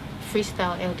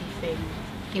freestyle LD thing.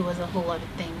 It was a whole lot of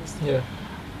things. Yeah.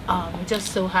 It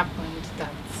just so happened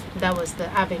that was the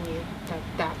avenue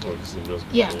that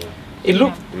yeah. It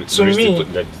looked to me,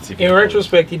 in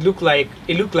retrospect, it looked like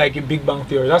a Big Bang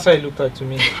Theory. That's how it looked like to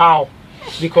me. How?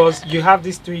 Because you have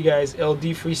these three guys,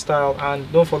 LD, Freestyle, and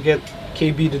don't forget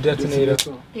KB the Detonator.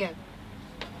 Yeah.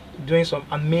 Doing some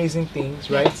amazing things,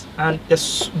 right? And they're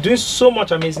doing so much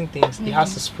amazing things, it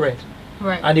has to spread.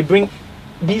 Right. And they bring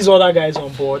these other guys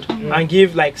on board and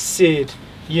give like Sid,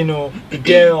 you know,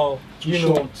 Dell,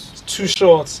 Two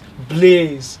Shots,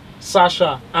 Blaze,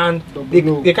 Sasha, and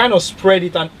they kind of spread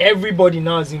it, and everybody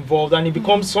now is involved, and it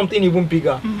becomes something even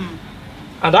bigger.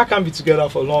 And that can't be together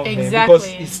for long, man, because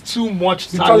it's too much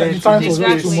talent.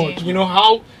 Too much. You know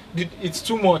how it's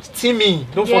too much. Timmy,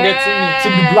 don't forget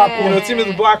Timmy. Timmy the black one. You know, Timmy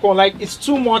the black one. Like, it's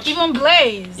too much. Even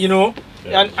Blaze. You know,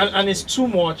 and it's too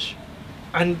much,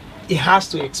 and it has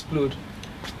to explode.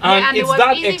 And it's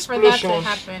that explosion. For that to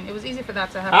happen. It was easy for that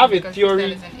to happen. I have a theory.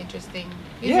 That is an interesting.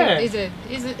 He's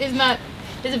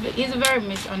a very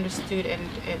misunderstood and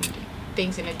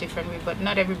things in a different way, but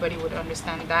not everybody would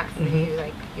understand that for you.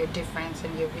 Like, your difference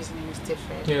and your reasoning is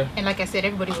different. Yeah. And like I said,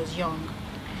 everybody was young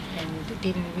and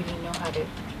didn't really know how to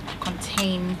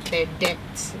contain their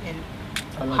depths and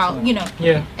how, you know,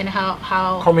 and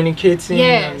how communicating.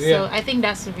 So I think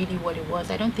that's really what it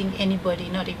was. I don't think anybody,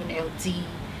 not even LD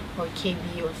or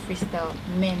KB or Freestyle,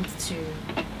 meant to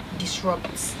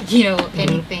disrupt, you know,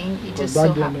 anything. It just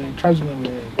so happened. Tribesmen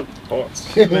were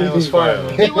hot. Man, it was fire.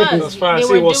 Man. It was. It was fire.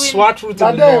 See, it was SWAT route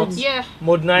in the north. Yeah.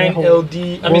 Mode 9 LD.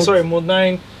 I mean, sorry, Mode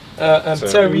 9.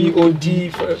 Terry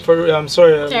OD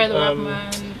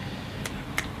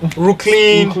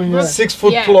Brooklyn, 6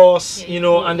 foot plus, you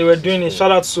know, and they were doing it.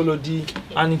 Shout out Solo D,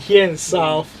 and here in the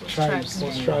South,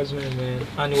 Tribesmen, man,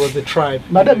 and it was the tribe.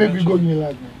 Now that made me go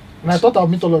Unilag, man. And I thought I'd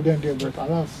meet all of them there, but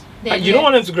alas. You don't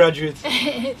want them to graduate.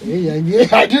 Yeah,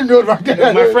 I didn't know back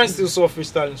then. My friend still saw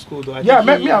freestyle in school, though. Me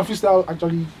and freestyle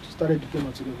actually started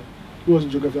diploma together. He was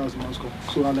in geography, I was in Moscow,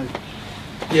 so I like.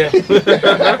 Yeah.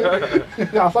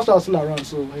 First I was still around,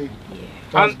 so hey.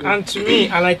 And to me,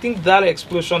 and I think that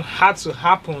explosion had to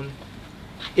happen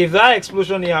if that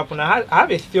explosion didn't happen, I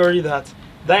have a theory that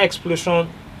explosion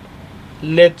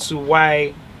led to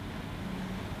why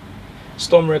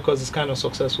Storm Records is kind of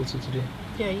successful to today.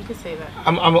 Yeah, you could say that.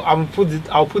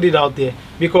 I'll put it out there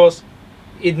because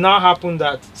it now happened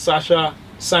that Sasha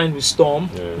signed with Storm,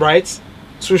 right?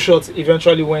 Too Short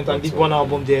eventually went and did one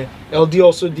album there. LD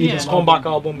also did his comeback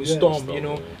album with Storm, you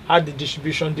know, had the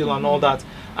distribution deal and all that.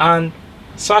 And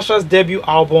Sasha's debut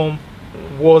album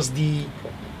was the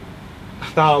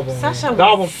album. Sasha the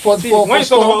album. When you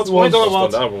talk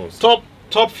about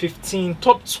top 15,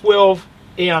 top 12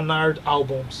 A&R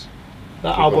albums,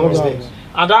 that album was there,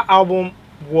 and that album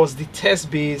was the test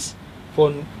base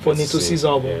for Neto C's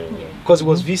album because it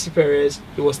was VC Perez,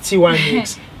 it was TY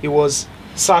Mix, it was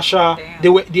Sasha.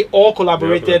 They all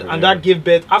collaborated, and that gave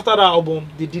birth. After that album,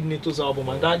 they did Neto's album,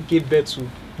 and that gave birth to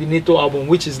the Neto album,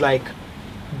 which is like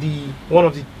one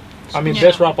of the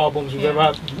best rap albums we've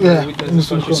ever witnessed in this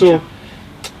country. So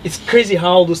it's crazy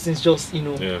how all those things just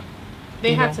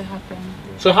they had to happen.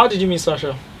 So how did you meet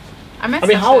Sasha? I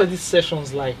mean, how were these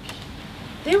sessions like?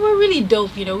 They were really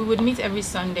dope. You know, we would meet every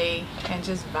Sunday and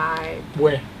just vibe.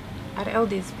 Where? At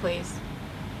LD's place.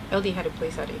 LD had a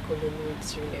place at Ekolulu,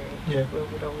 where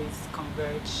we would always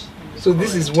converge. So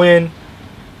this is when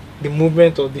the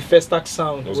movement of the Festac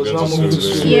sound was now moving to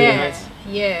Sule.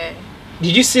 Yeah.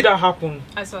 Did you see that happen?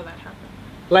 I saw that happen.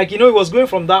 Like, you know, it was going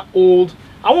from that old,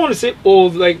 I want to say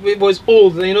old, like it was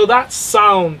old, you know, that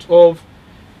sound of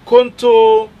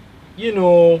Konto, you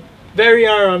know, very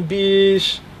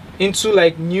R&B-ish, into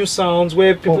like new sounds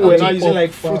where people were now using like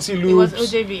Fruity Loops. It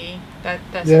was OJB that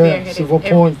spearheaded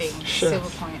everything. Silver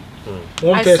Point.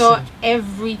 I saw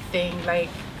everything. Like,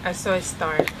 I saw it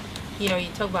start. You know, you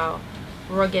talk about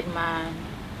Rugged Man,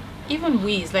 even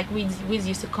Wiz. Like Wiz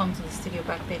used to come to the studio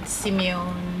back then.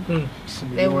 Simeon.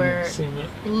 There were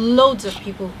loads of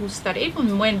people who started.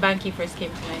 Even when Banky first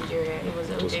came to Nigeria, it was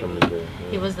OJB.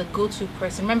 It was the go-to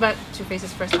person. Remember Two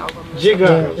Face's first album?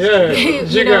 Jigga,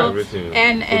 you know, Everything.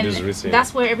 and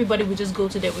that's where everybody would just go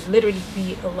to. There would literally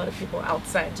be a lot of people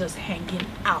outside, just hanging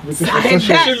outside.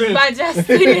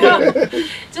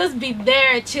 Just be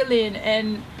there chilling,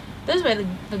 and those were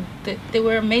they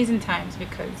were amazing times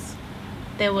because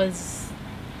it was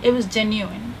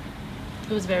genuine.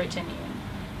 It was very genuine.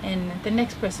 And the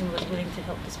next person was willing to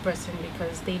help this person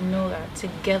because they know that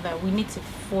together we need to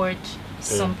forge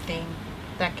something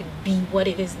that could be what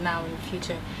it is now in the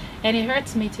future. And it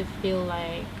hurts me to feel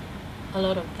like a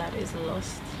lot of that is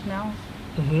lost now.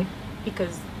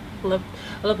 Because a lot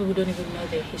of people don't even know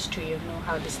their history or know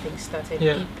how this thing started.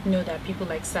 You know that people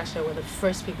like Sasha were the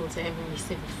first people to ever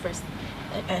receive the first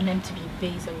an MTV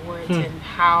Base Award, and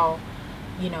how,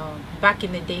 you know, back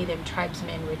in the day, them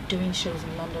tribesmen were doing shows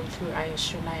in London through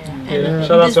Ayashunaya.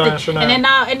 And then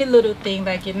now, any little thing,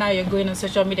 like now you're going on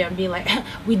social media and be like,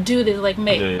 we do this, like,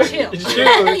 mate, chill.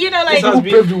 You know, like,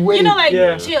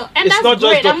 chill. And it's that's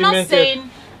great. I'm not documented. saying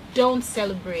don't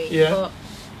celebrate, but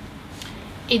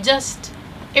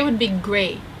it would be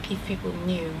great if people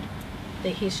knew the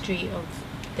history of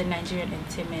the Nigerian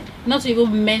entertainment. Not to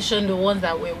even mention the ones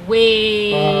that were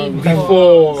way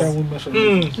before.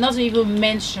 Not to even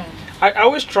mention. I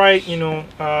always try, you know,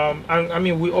 I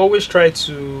mean, we always try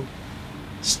to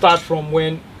start from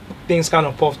when things kind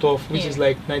of popped off, which is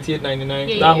like 98,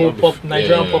 99. That whole pop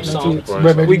Nigerian pop sound.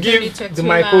 We give the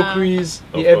Michael Crees,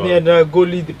 the Ebony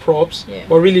Goli the props,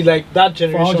 but really like that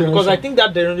generation, because I think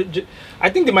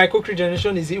the Michael Crees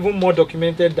generation is even more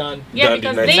documented than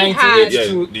because the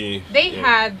they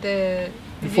had the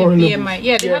BMI.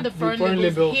 They had the foreign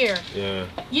labels here.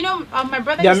 You know, my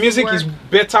brother. Their music is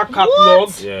better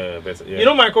cataloged. Better. You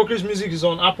know, Michael Crees' music is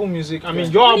on Apple Music. I mean,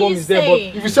 your album is there, but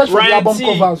if you search for the album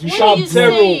covers, you shout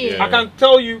zero. I can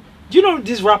tell you. Do you know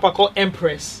this rapper called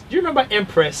Empress? Do you remember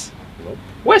Empress? Nope.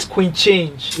 Where's Queen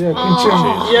Change? Yeah, Queen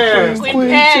Change. Yeah, Queen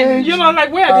Change. You know,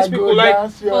 like, where are these people? Like,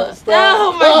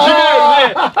 oh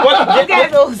my God!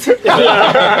 Get those.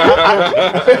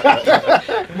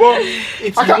 But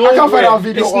it's I can't find our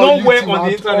video. It's nowhere on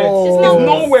the internet. It's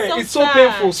nowhere. It's so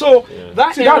painful. So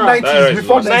that era, 90s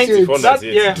before 98,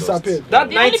 that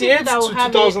 98 to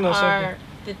 2000 or something.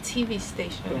 The TV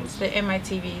stations, the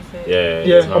MITVs.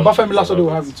 Obafemi Lasso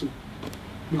will have it too,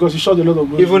 because he shot a lot of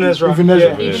movies. Even Ezra.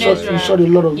 He shot a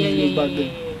lot of movies back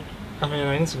then. I mean,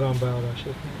 I need to go and buy all that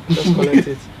shit. Just collect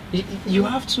it. You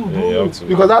have to, bro.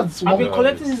 Because that's I've been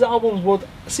collecting these albums, but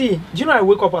see, do you know I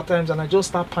wake up at times and I just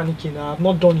start panicking. I've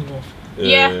not done enough.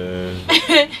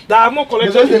 That I've not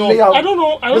collected enough. I don't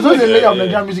know. There's always a layer of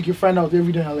Nigerian music you find out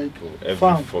every day. Like,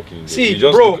 fucking day. See,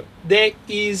 bro, there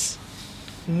is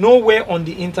nowhere on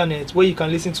the internet where you can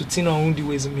listen to Tina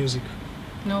Ondiwe's music.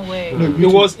 No way. No,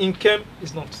 It was in Chem.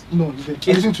 It's not. No,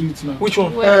 listen to it now. Which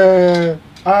one?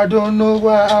 I don't know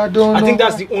why, I don't know. I think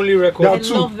that's the only record. There I are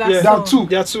two. love that There song. are two.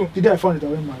 There are two. The day I found it, I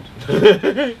went mad.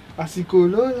 Àsìkò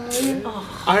ló láyé.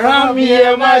 Ara mi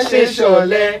ẹ má ṣe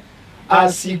ṣọ̀lẹ.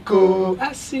 Àsìkò.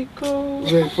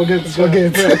 Wait, forget. It's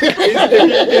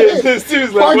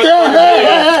still like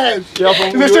Forget! Yeah,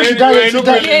 from They say she died, she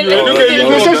died.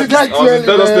 They say she died clearly.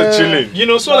 That's the chilling. You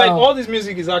know, so like Wow. all this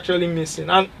music is actually missing,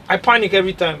 and I panic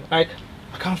every time. Like,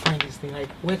 I can't find this thing. Like,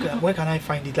 where can I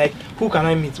find it? Like, who can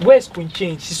I meet? Where's Queen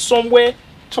Change? She's somewhere.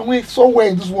 Somewhere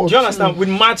in this world. Do you understand? With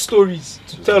mad stories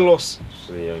to tell us.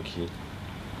 So Yankee.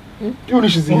 Even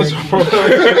if she's in What's your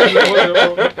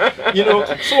problem? You know,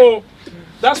 so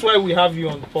that's why we have you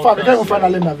on the podcast. fact, I can't even find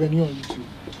Allen Avenue on YouTube.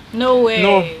 No way.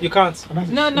 No, you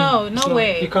can't. No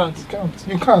way. You can't.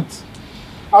 You can't.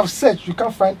 I've searched, you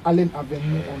can't find Allen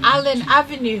Avenue on Allen YouTube.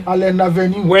 Avenue. Allen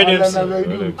Avenue. Where them Allen say?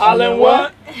 Avenue. Alan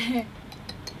what?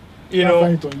 You Can't know,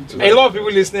 find it on YouTube. a lot of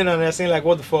people listening and they're saying like,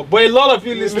 what the fuck? But a lot of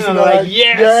you listening and are like,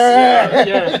 yes,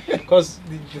 yeah, because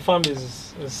the fan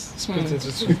base is split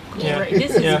into two. Yeah. Right,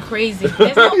 this is Yeah. crazy.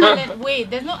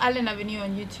 There's no Allen Avenue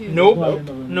on YouTube. Nope. No Allen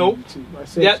Avenue Nope. on YouTube. I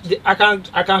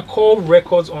searched. I can call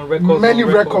records on records. Many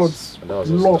on records And that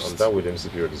was lost. also, that with MC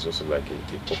period is also like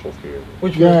a pop-up period.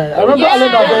 Which Yeah, I remember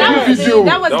Allen Avenue video.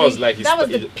 That That was was the, like his that was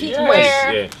the it- peak yes,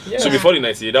 where Yeah. Yeah. So before the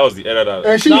 98, that was the era that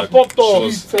And she That popped she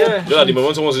off. said- Yeah. just that the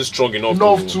momentum wasn't strong enough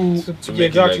to to Yeah, make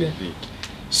exactly. it like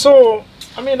So,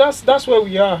 I mean, that's where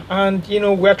we are, and you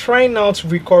know, we're trying now to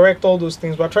recorrect all those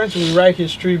things. We're trying to rewrite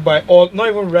history not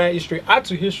even rewrite history, add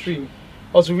to history,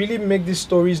 or to really make these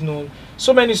stories known.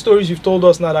 So many stories you've told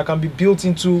us now that can be built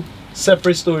into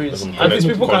separate stories. Like, At least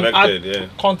people can connected, add yeah.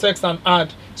 context and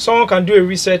add. Someone can do a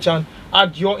research and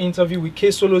add your interview with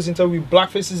K Solo's interview, with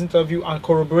Blackface's interview, and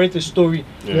corroborate a story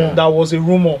Yeah. that was a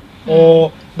rumor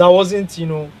or that wasn't, you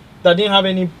know, that didn't have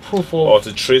any proof of. or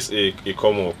to trace a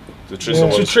come up. To trace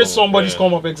Yeah. Somebody's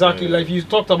come up, exactly. Yeah. Like you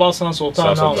talked about San Sultan San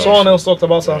now, Sultan. someone else talked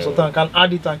about San Yeah. Sultan, can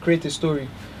add it and create a story.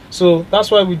 So that's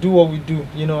why we do what we do,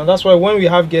 you know, and that's why when we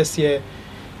have guests here,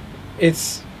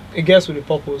 it's a guest with a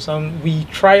purpose, and we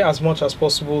try as much as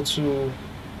possible to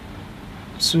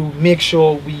make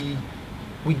sure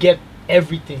we get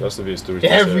everything. That's to be a story.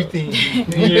 to Everything,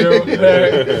 you know. And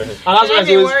that's why it's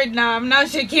Every always, word now. I'm not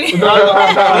shaking. and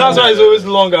that's why it's always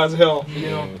long as hell, you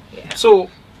know. Yeah. So,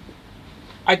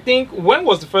 I think, when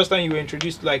was the first time you were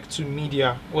introduced like to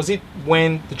media? Was it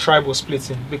when the tribe was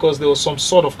splitting? Because there was some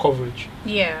sort of coverage.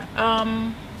 Yeah.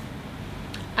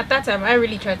 At that time, I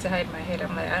really tried to hide my head.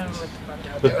 I'm like, I don't know what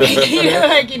the fuck I'm doing.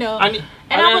 Like, you know. And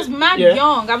I was mad yeah.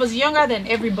 young. I was younger than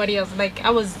everybody else. Like, I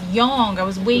was young. I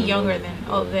was way younger than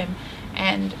all of them.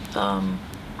 And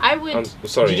I would. I'm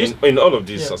sorry, Did you in all of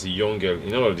this, Yeah. as a young girl,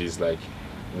 in all of this, like,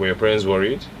 were your parents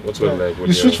worried? What were like?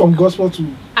 You switch from gospel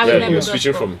to I would yeah, never you're go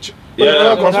switching gospel. from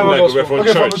Yeah, from never like gospel. from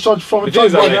okay, church. from a The church thing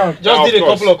is that, background. Just of did a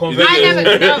course. couple of conversions. I never.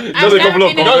 No, Just a couple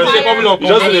of Just a couple of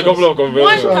Just did a couple of One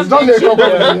conversions. Just a couple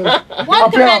of One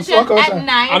appearance, convention one concert. at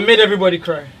 9. I made everybody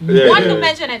cry. Yeah, One yeah.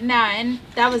 convention at 9.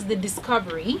 That was the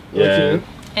Discovery. Yeah. Okay.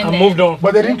 And I then, moved on.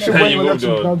 But they didn't treat Yeah, when you you left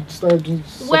moved to on. now start doing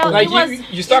Well, Like it was-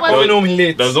 you start it was- coming home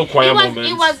late. There's no choir moments.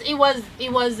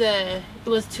 It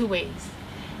was two ways.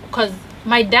 Because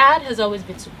my dad has always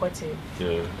been supportive.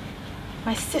 Yeah.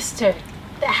 My sister,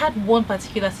 I had one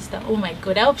particular sister. Oh my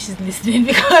god, I hope she's listening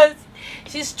because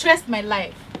she stressed my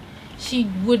life. She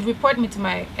would report me to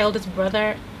my eldest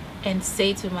brother and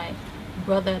say to my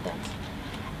brother that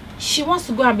she wants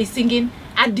to go and be singing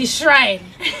at the shrine.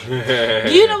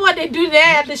 Do you know what they do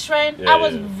there at the shrine? Yeah, I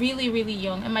was yeah. really, really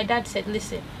young, and my dad said,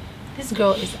 listen, this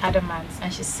girl is adamant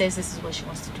and she says this is what she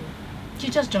wants to do. You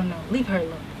just don't know. Leave her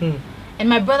alone. And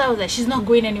my brother was like, she's not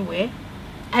going anywhere.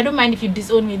 I don't mind if you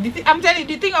disown me. I'm telling you,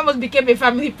 the thing almost became a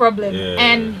family problem. Yeah.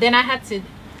 And then I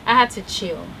had to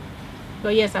chill.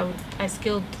 But yes, I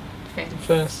scaled fence.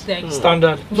 First. Like,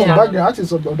 Standard. So Yeah. back then,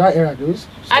 artists of that era, those.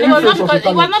 And it was not because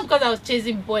talent. I was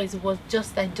chasing boys. It was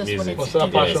just I just Music. wanted Was to that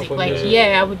do passion music. for Like music?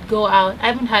 yeah, I would go out. I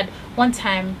haven't had one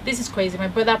time. This is crazy. My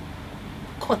brother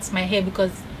cut my hair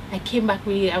because I came back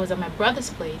really. I was at my brother's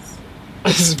place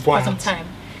This is for some wild. time,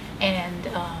 and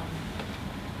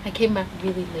I came back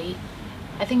really late.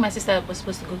 I think my sister was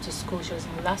supposed to go to school. She was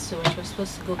in Lasso and she was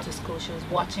supposed to go to school. She was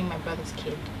watching my brother's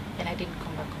kid, and I didn't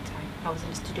come back on time. I was in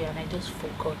the studio and I just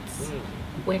forgot.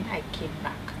 When I came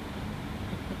back,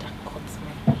 my brother cut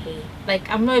my hair. Like,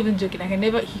 I'm not even joking.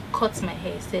 He cut my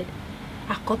hair. He said,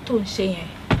 I cut on Shane.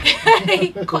 He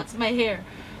cut my hair.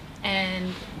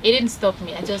 And it didn't stop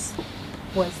me. I just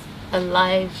was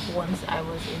alive once I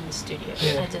was in the studio.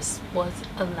 Yeah. I just was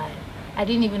alive. it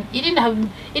didn't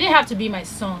have to be my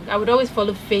song. I would always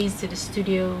follow FaZe to the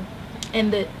studio,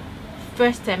 and the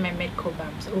first time I met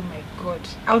Cobams, oh my god,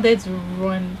 I wanted to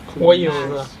run. What year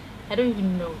was that? I don't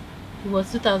even know. It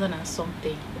was 2000 and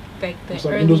something, like the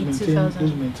So early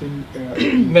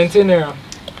 2000s. Maintain era.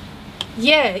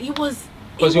 Yeah, it was.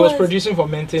 Because he was producing for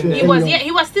Maintain. He was, yeah,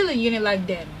 he was still in Unilag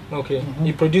then. Okay,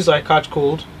 he produced like Catch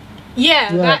Cold.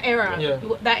 Yeah, that era. Yeah.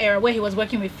 That era where he was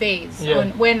working with FaZe.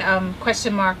 Yeah. when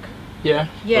question mark. Yeah.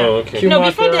 Yeah. Oh, okay. No,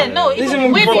 before then. No, it This was is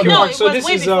even way before before. No, Mark. it So was this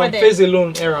way is before then. Phase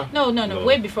Alone era. No,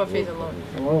 way before FaZe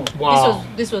Alone. Wow.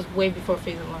 This was way before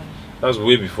FaZe Alone. That was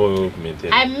way before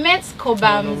Maintain. I met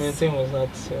Cobams No, Maintain was that.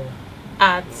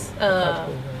 at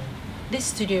this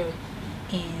studio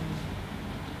in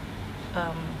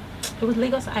it was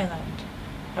Lagos Island.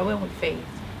 I went with FaZe,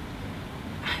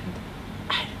 and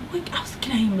I was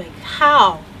looking at him like,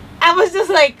 how? I was just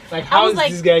like how is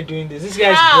this guy doing this? This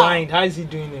guy's blind. How is he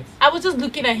doing it? I was just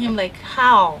looking at him like,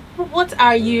 how? What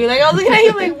are you? Like, I was looking at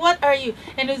him like, what are you?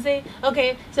 And he would say,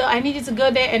 okay, so I need you to go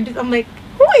there and do. I'm like,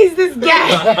 who is this guy?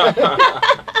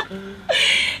 And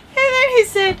then he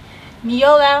said,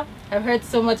 Niyola, I've heard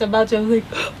so much about you. I was like,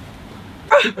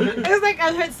 I was like,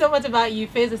 I've heard so much about you.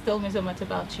 FaZe has told me so much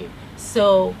about you.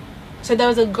 So there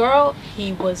was a girl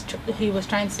he was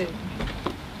trying to.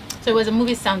 So it was a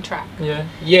movie soundtrack.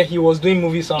 Yeah, he was doing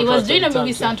movie soundtrack. He was doing a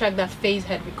movie soundtrack that FaZe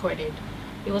had recorded.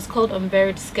 It was called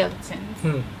Unburied Skeletons.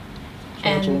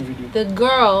 And the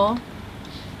girl,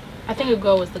 I think the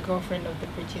girl was the girlfriend of the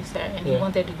producer, and he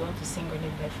wanted to go to sing on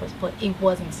it at first, but it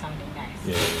wasn't sounding nice.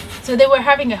 Yeah. So they were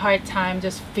having a hard time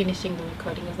just finishing the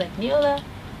recording. It was like, Niyola,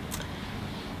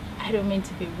 I don't mean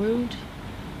to be rude,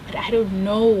 but I don't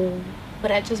know. But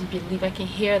I just believe I can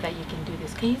hear that you can do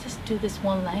this. Can you just do this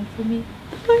one line for me?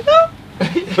 I'm like, oh.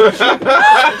 And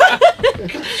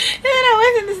then I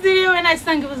went in the studio and I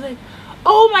sang. It was like,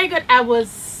 oh my god, I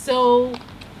was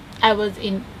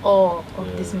in awe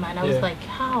of this man. I was like,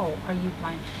 how are you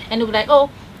blind? And they were like,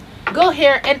 oh, go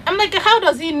here. And I'm like, how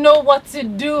does he know what to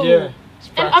do? Yeah.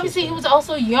 And obviously he was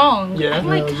also young. Yeah. I'm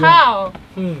like, how?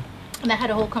 And I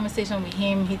had a whole conversation with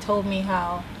him. He told me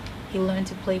how he learned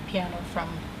to play piano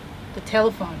from the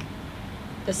telephone,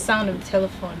 the sound of the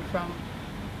telephone from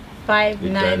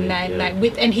 5999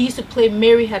 with, and he used to play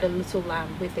Mary Had a Little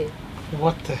Lamb with it.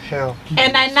 What the hell?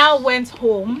 And I now went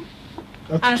home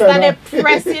and started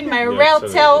pressing my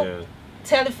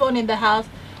telephone in the house.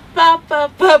 Pop,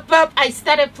 pop, pop, pop. I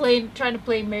started trying to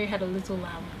play Mary Had a Little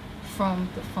Lamb from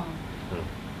the phone.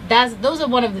 Those are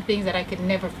one of the things that I could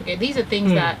never forget. These are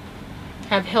things that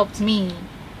have helped me,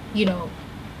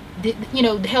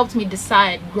 helped me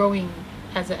decide growing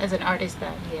as an artist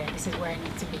that this is where I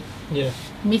need to be. Yeah.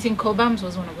 Meeting Cobams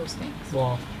was one of those things.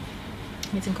 Wow.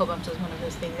 Meeting Cobams was one of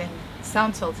those things. And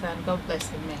Sound Sultan, God bless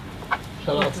him, man.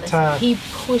 He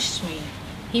pushed me.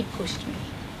 He pushed me.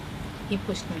 He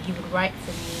would write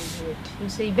for me. He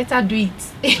would say, you better do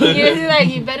it.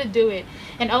 You better do it.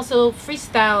 And also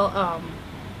freestyle I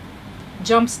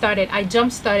jump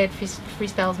started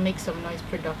Freestyle's Make Some Noise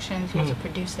Productions. He was a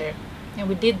producer. And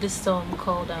we did this song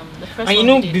called the first and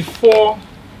one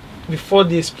before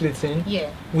this splitting,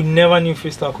 we never knew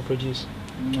Freestyle could produce.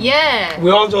 Yeah. We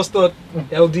all just thought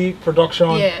LD production,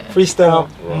 freestyle,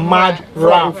 mad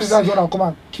raps. Freestyle's gonna come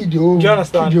and kill you. Do you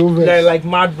understand? They're like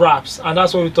mad raps, and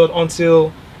that's what we thought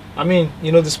until,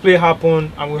 display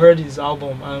happened and we heard his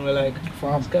album and we're like,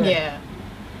 yeah.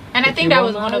 And I think that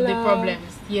was one of the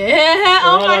problems. Yeah.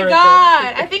 Oh my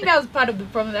god. I think that was part of the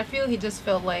problem. I feel he just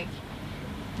felt like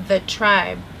the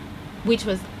tribe, which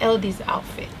was LD's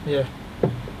outfit,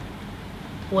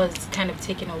 was kind of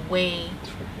taking away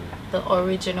the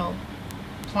original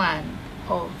plan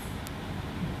of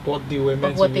what they were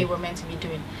meant to be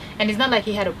doing. And it's not like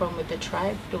he had a problem with the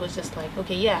tribe. It was just like,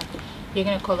 okay, you're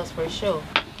gonna call us for a show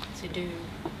to do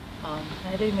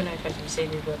I don't even know if I should say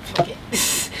this, but fuck it.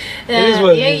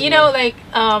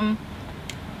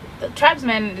 The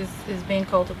tribesman is being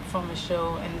called to perform a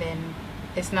show, and then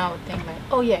it's now a thing like,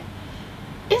 oh yeah,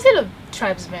 instead of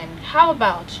tribesmen, how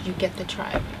about you get the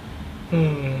tribe?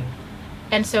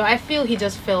 And so I feel he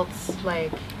just felt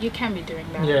like you can't be doing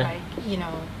that.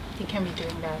 You can't be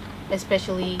doing that,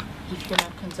 especially if you're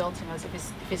not consulting us. If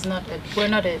it's not we're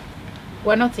not a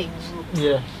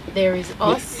group. There is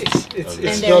us,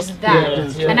 and there's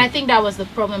that. And I think that was the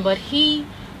problem. But he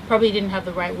probably didn't have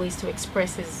the right ways to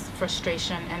express his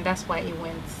frustration, and that's why it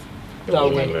went the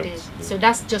way that it did. So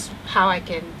that's just how I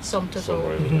can sum total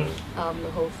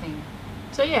the whole thing.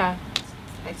 So I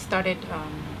started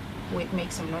with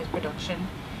Make Some Noise Production,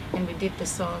 and we did the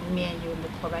song Me and You in the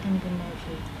Club. I don't even know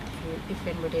if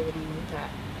anybody even knew that.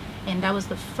 And that was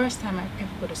the first time I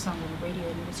ever put a song on the radio,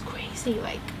 and it was crazy.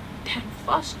 Like Dan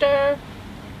Foster,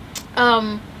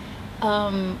 and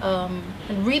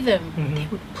Rhythm. They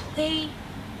would play.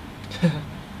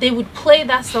 They would play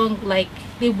that song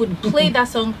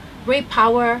Ray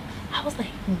Power. I was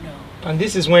like, no. And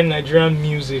this is when Nigerian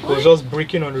music was just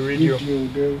breaking on the radio.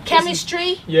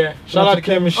 Chemistry. Yeah, shout out to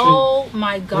Chemistry. Oh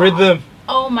my God. Rhythm.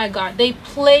 Oh my God, they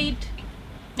played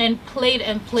and played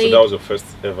and played. So that was your first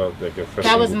ever, like your first.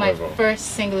 That was my ever. first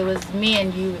single. It was Me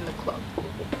and You in the club.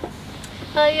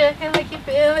 Oh yeah, I feel like you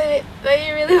feel it. Like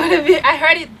you really want to be. I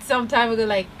heard it some time ago.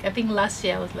 Like I think last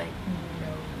year. I was like,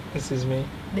 no. This is me.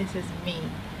 This is me.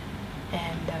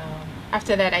 And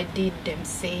after that, I did Them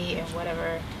Say and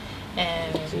whatever.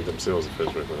 And So Them Say was the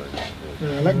first record.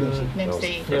 Yeah, I like Them Say. Them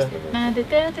Say.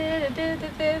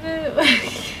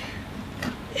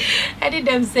 I did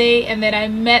Them Say, and then I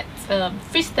met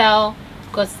Freestyle.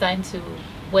 Got signed to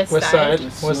West Side.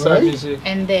 West Side Music.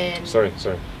 And then Sorry.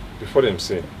 Before Them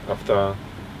Say, after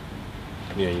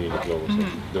Me and You in the club,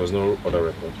 there was no other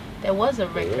record. there was a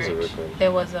record.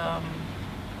 There was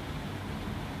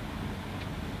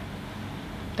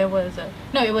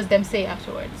no, it was Them Say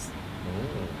afterwards.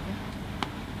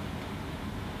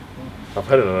 I've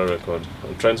heard another record.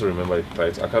 I'm trying to remember the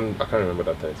title. I can't remember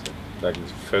that title. Like the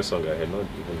first song I heard, not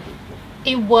even.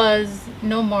 It was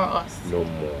No More Us. No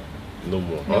more. I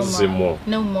want to say more.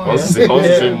 No more. I want to say more.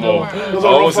 No I more.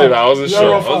 almost said I wasn't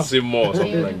sure. I rougher. want to say more,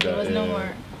 something like that. There was no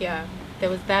more. Yeah, there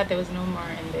was that. There was No More,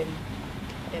 and then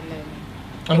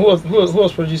And who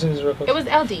was producing this record? it was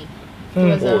LD. It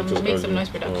was Oh, it was Make Some LD. Noise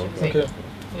Productions. Oh, okay. It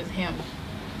was him.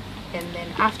 And then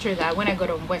after that, when I got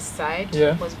on West Side,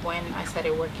 was when I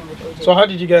started working with OJ. So how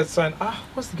did you guys sign?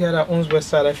 What's the guy that owns West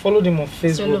Side? I followed him on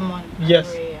Facebook. Solomon.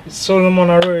 Yes, Arroyo. it's Solomon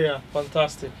Arroyo.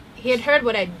 Fantastic. He had heard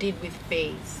what I did with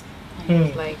FaZe. And he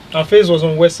was like, And FaZe was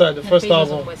on West Side, the first FaZe was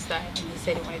album. on West Side, and he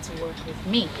said he wanted to work with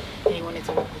me, and he wanted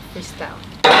to work with Freestyle.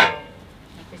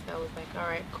 And Freestyle was like, all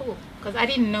right, cool, because I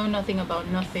didn't know nothing about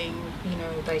nothing, you know,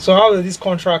 like. So how are these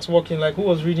contracts working? Like who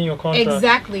was reading your contract?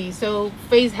 Exactly. So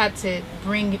FaZe had to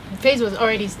FaZe was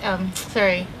already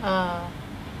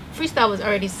Freestyle was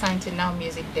already signed to Now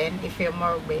Music then, Ife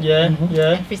Omorogbe. Yeah. And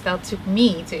Freestyle took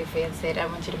me to Ife and said, I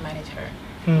want you to manage her.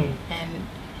 And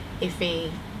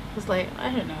Ife was like,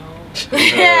 I don't know.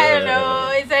 I don't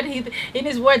know. He said in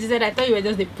his words, he said, I thought you were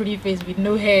just a pretty face with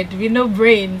no head, with no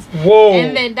brains. Whoa.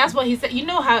 And then that's what he said. You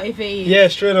know how Ife is. Yeah,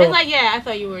 straight up. He's like, yeah, I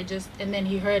thought you were just. And then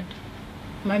he heard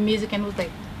my music and was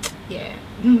like, yeah,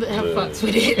 have fucks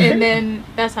with it. And then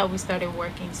that's how we started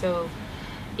working. So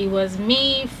it was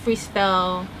me,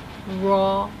 Freestyle,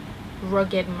 Raw,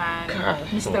 Rugged Man,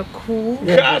 Mr. Cool.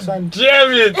 God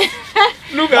damn it!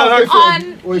 Look at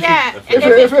that.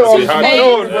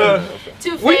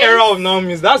 We era of Now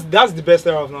Music. That's the best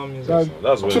era of Now Music.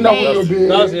 That's when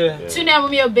Tuna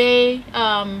Mummy Obey. You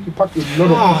packed a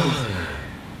lot of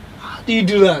How do you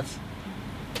do that?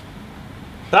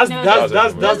 That's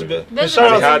the best.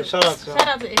 Shout out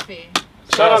to Ife.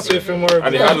 Shout out to Ife Omorogbe.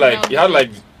 And he had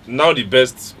like now the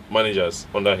best managers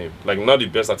under him. Like now the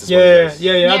best artists. He had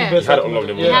the best. He had all of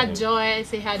them. He had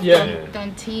Joyce, he had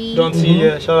Don T. Don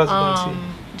T, shout out to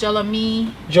Don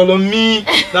T. Jolomi,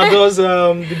 that does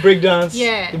the breakdance.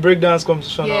 Yeah. The breakdance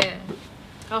competition. Yeah.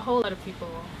 A whole lot of people.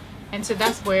 And so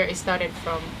that's where it started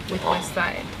from with West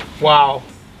Side. Wow.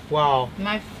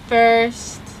 My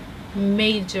first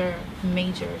major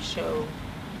show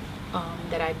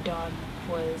that I'd done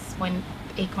was when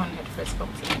Akon had first come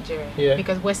to Nigeria. Yeah.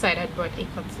 Because West Side had brought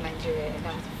Akon to Nigeria, and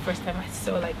that was the first time I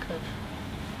saw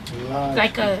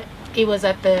it was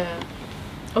at the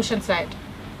Oceanside.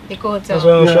 Eco Hotel. That's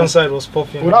when Oceanside was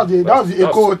popping. Well, that was the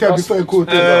Eco Hotel before Eco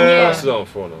Hotel. That's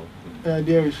 2004 now.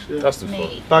 That's too far.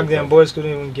 Back then, boys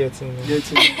couldn't even get in.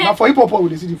 Now for hip hop,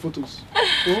 we see the photos.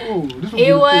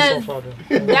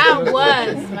 That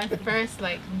was my first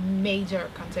major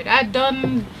concert. I'd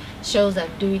done shows at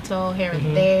Do It All here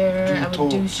and there. I would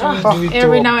do shows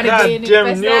every now and again.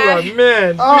 Damn, Niyola,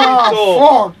 man.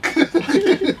 Fuck.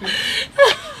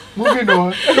 Moving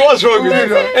on. What's wrong with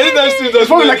you? Anytime Steve does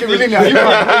like a millionaire.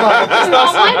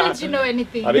 Why don't you know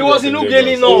anything? He was in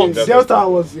Ugeli North. Delta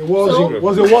was a war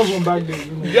zone back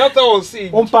then. Delta was sick.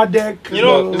 Umpa deck.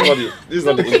 This is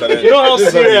not the internet. You know how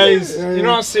Syria is. You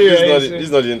know how Syria is. This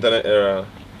is not the internet era.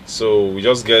 So we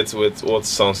just get with what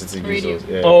Sound City gives us.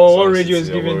 Yeah, what radio is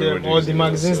giving them, or the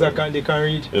magazines that they can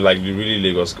read. Like the really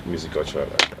Lagos music culture.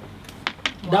 Like that.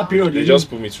 That period, they just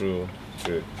put me through.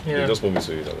 Yeah. They just put me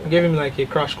to it. Gave him like a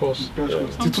crash course.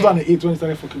 2008 when he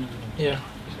started fucking. Yeah.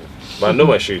 But I know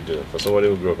my shit though. For somebody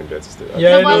who grew up in Delta State.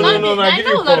 Yeah, no, I give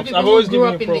you a lot of props. people I've always who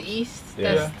grew given up you in props. the East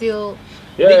that still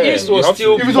The East was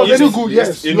still. If it was any good,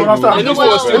 yes. You understand? Enugu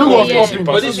was still popping.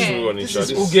 But this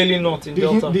is Ugeli North in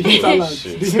Delta. The hinterland. The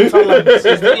hinterland. It's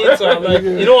the hinterland. Like,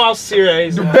 you know how Syria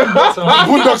is. The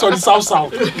boondocks on the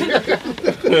south.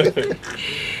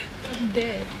 I'm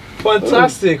dead.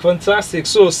 Fantastic.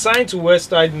 So signed to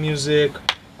Westside Music.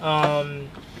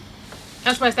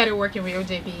 That's why I started working with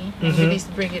OJB. Really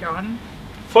to bring it on.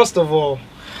 First of all,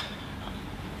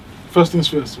 first things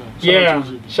first, man.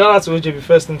 Shout out to OJB.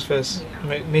 First things first.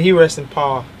 Yeah. May he rest in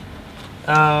power.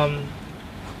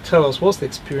 Tell us, what's the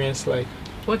experience like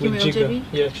working with OJB?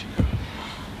 Yeah,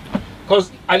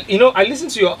 because I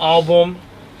listened to your album,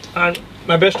 and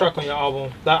my best track on your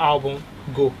album,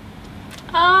 Go.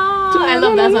 Oh, I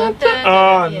love that song.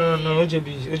 No,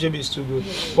 OJB is too good.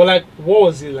 But like, what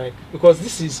was it like? Because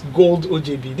this is gold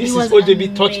OJB. This is OJB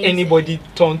amazing. Touch anybody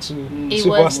turn to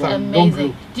superstar. Was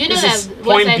amazing. Do you know this that point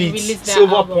once I beats, released that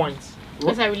silver album, points.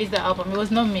 Once I released that album, it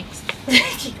was not mixed.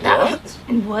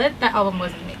 What? That album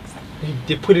wasn't mixed.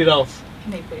 They put it out.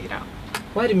 They put it out.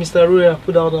 Why did Mr. Roya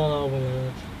put out that album like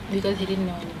that? Because he didn't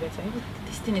know any better.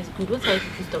 This thing is good. What are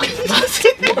people talking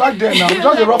about? Back then, now,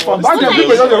 just a rough one. Back then, people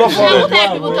were just a rough one. What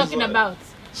are people talking about?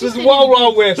 So it's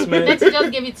Wild West, man. Let's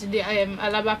just give it to the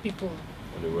Alaba people.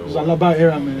 It's Alaba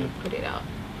era, man. Put it out.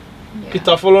 Yeah.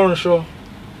 Peter Fallon show.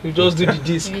 You just do the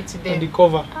disc and the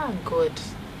cover. Ah, good.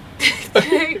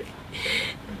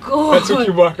 I took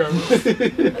you back.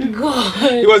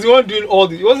 God. He was the one doing all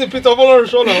the. It wasn't Peter Fallon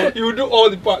show now. He would do all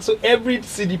the parts. So every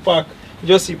CD pack.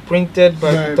 Just see printed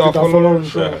by Peter Fallon.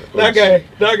 That guy.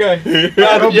 That guy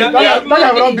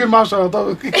will not be marshal.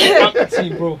 See,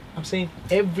 bro, I'm saying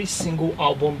every single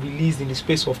album released in the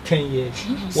space of 10 years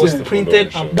was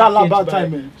printed and that bad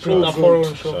time, man. Peter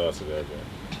Fallon.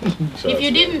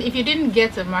 If you didn't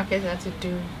get a marketer to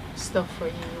do stuff for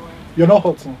you, you're not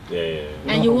hot, son. Yeah.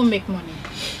 And you won't make money.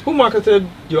 Who marketed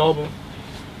your album?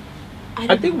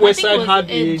 I think Westside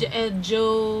had a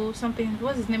Joe something.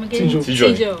 What's his name again?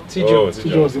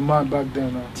 TJ was the man back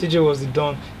then. TJ was the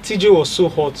don. TJ was so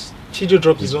hot. TJ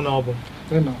dropped his own album.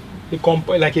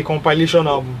 Like a compilation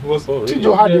album.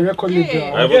 TJ had a record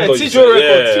label.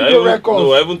 TJ Records.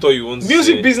 No, I even thought you won't.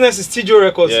 Music business is TJ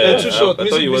Records. Too short. I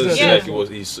thought you business.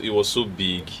 Like it was so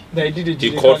big. That he did it.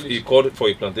 He called for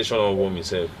a plantation album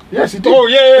himself. Yes, he did. Oh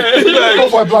yeah. He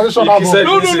called for a plantation album. He said,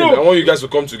 no. I want you guys to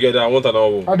come together. I want an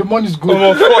album. And the money's good.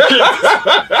 Fuck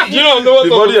it. You know what the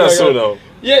body are so now.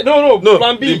 Yeah, no.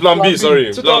 Plan B. Plan B.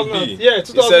 Sorry, Plan B. Yeah,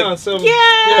 2007. Come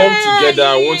together.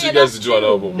 I want you guys to do an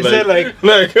album. He said like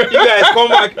you guys come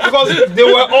back because they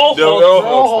were all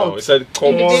hot. He said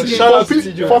come on. Shout out to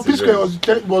TJ. For P-Square, was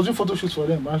doing photo shoots for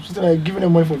them. I was just like giving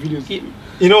them money for videos.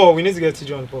 You know what? We need to get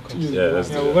TJ on the podcast.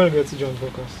 Yeah, we're going to get TJ on the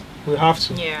podcast. We have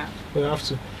to. Yeah. We have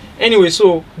to. Anyway,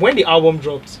 so when the album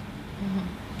dropped,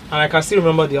 and I can still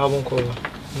remember the album cover.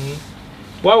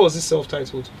 Why was it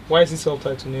self-titled? Why is it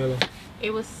self-titled, Niyola?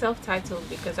 It was self-titled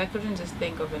because I couldn't just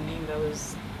think of a name that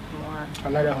was more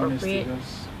appropriate.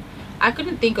 I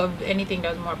couldn't think of anything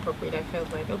that was more appropriate. I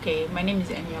felt like, okay, my name is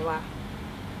Niyola,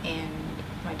 and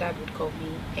my dad would call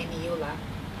me Niyola,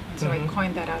 and so I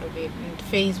coined that out of it. And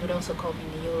FaZe would also call me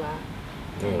Niyola,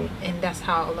 and that's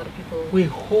how a lot of people. Wait,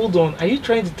 hold on. Are you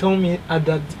trying to tell me at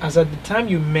the time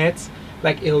you met,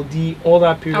 like LD, all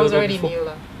that period? I was already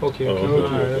Niyola.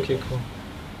 Okay, cool.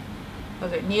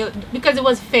 Because it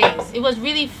was FaZe. It was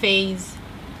really FaZe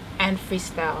and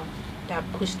freestyle that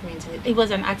pushed me into it. It was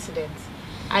an accident.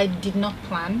 I did not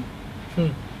plan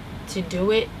to do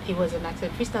it. It was an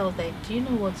accident. Freestyle was like, do you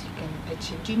know what you can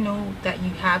achieve? Do you know that you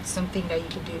have something that you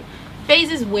could do?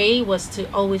 FaZe's way was to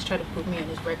always try to put me on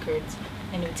his records,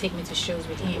 and he would take me to shows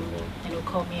with him, and he would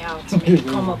call me out to maybe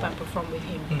come up and perform with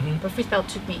him. But freestyle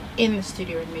took me in the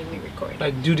studio and made me record.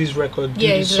 Like, do this record, do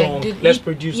this song, let's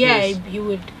produce this. Yeah, he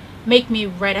would make me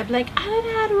write. I'd be like, I don't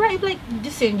know how to write. Like,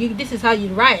 listen, this is how you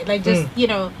write. Like, just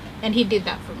and he did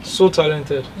that for me. So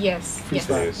talented. Yes.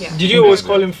 Did you always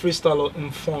call him freestyle or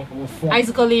Mfon? I used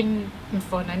to call him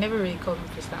Mfon. I never really called him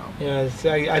freestyle. Yeah,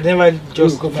 I never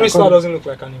just freestyle doesn't look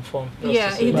like an Mfon.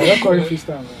 Yeah, I call him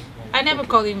freestyle. I never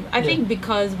called him. I think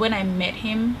because when I met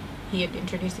him, he had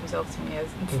introduced himself to me as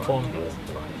Mfon. And it was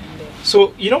Mfon.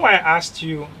 So you know why I asked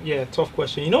you? Yeah, tough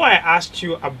question. You know why I asked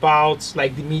you about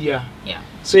like the media? Yeah.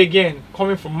 So again,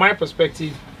 coming from my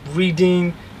perspective,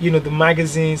 reading, the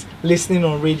magazines, listening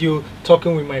on radio,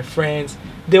 talking with my friends,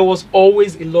 there was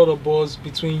always a lot of buzz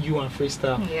between you and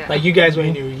freestyle. Yeah. Like you guys were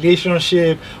in a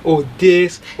relationship, or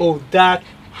this, or that.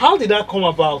 How did that come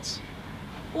about?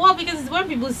 Well, because when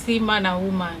people see man and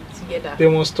woman together, they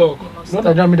must talk. Not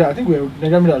Nigeria media. I think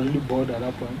Nigeria media was really bored at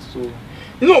that point. So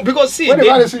No, because see,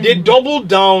 they doubled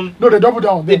down. No, they doubled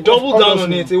down. They doubled down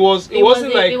on it. It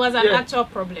wasn't like it was an actual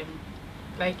problem.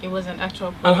 Like, it was an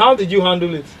actual problem. And how did you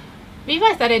handle it? Before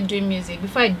I started doing music,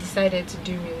 before I decided to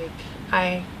do music,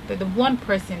 the one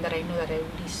person that I know that I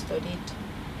really studied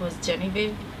was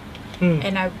Genevieve.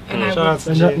 And I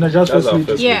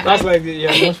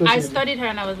studied her,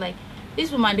 and I was like, this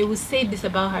woman, they would say this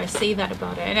about her, say that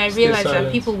about her, and I realized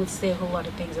that people would say a whole lot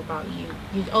of things about you.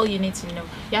 All you need to know,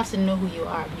 you have to know who you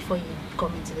are before you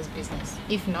come into this business.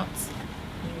 If not,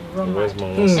 you run mad.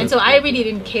 And so I really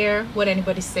didn't care what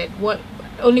anybody said.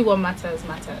 Only what matters,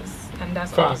 and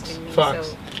that's always been me. So.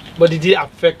 But did it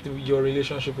affect your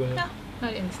relationship with him? No,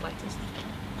 not in the slightest.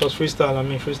 Because freestyle, I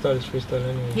mean, freestyle is freestyle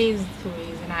anyway. He's who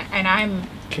he is, and I'm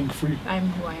king free. I'm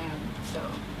who I am, so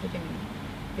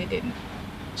they didn't.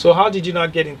 So how did you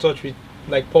not get in touch with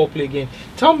like Paul Play again?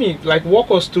 Tell me, like, walk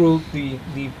us through the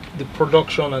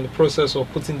production and the process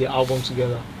of putting the album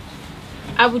together.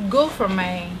 I would go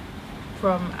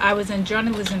I was in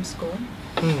journalism school,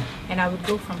 and I would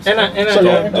go from school.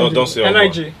 Don't say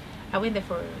NIG. I went there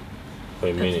for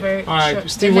a minute. Alright,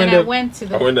 Steve went there. I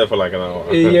went there for like an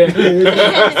hour.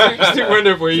 Yeah. Steve went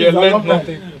there for a year, learned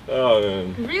nothing. Oh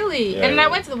man. Really? Yeah, and I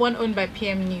went to the one owned by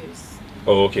PM News.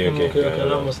 Oh, okay.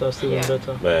 That must have still been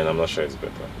better. Man, I'm not sure it's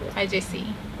better. Yeah.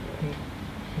 IJC.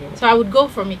 So I would go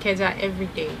from Ikeja every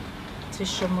day to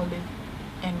Shomolu,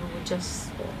 and we would just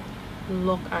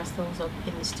lock ourselves up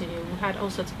in the studio. We had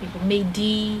all sorts of people.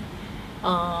 Mehdi.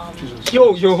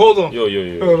 Yo, hold on. Yo.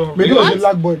 Mehdi was a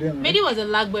lag boy then. Mehdi was a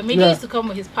lag boy. Mehdi used to come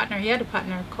with his partner. He had a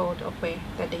partner called Okwe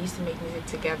that they used to make music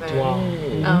together. Wow.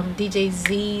 DJ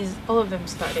Z's, all of them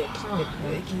started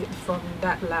from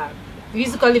that lab. We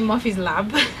used to call it Murphy's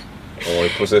lab. Oh, the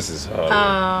process is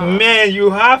hard. Man, you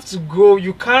have to go.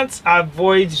 You can't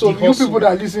avoid so the you people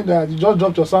that listen that you just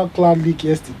dropped your SoundCloud leak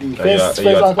yesterday.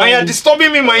 And you're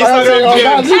disturbing me in my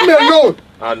Instagram. Leave me alone.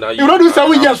 You don't do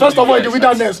 7 years first of all in the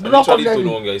wilderness. Do not come there.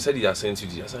 He said he has sent you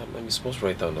this. I said, I'm a sports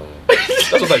writer now.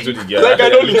 That's what I told the guy. Like I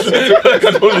don't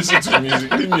listen to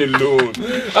music. Leave me alone.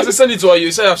 I said, send it to her.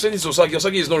 You said, I've sent it to Osagi.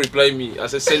 Osagi is not replying me. I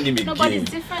said, send him again. No, but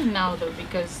it's different now though,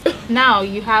 because now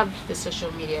you have the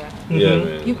social media. Yeah,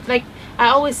 man. You like. I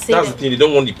always say that's the thing. They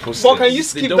don't want the process. But can you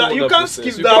skip that? You can't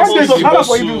skip that. One day it's harder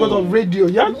for you because of radio.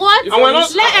 Yeah. What?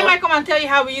 Let Emma come and tell you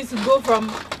how we used to go from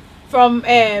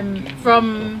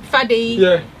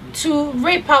Fadei to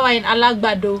Ray Power in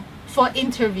Alagbado for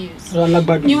interviews.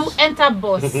 You enter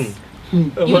bus.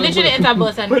 You literally enter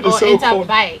bus or enter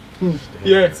bike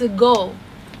to go.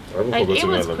 Like it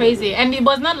was crazy, and it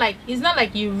was not like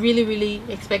you really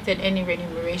expected any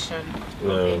remuneration of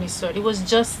any sort. It was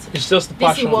just the passion.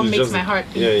 This is what makes my heart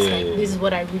beat. This is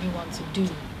what I really want to do.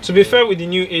 To be fair with the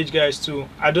new age guys too,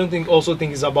 I don't think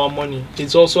it's about money.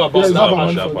 It's also about that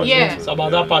passion. Yeah, it's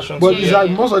about that passion. But it's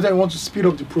like most of the time you want to speed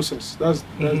up the process. That's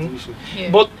the issue.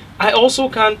 Yeah. But I also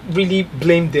can't really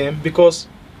blame them because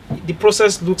the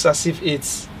process looks as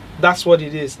if that's what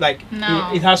it is. Like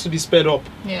it has to be sped up.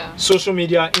 Yeah. Social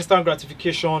media, instant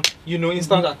gratification,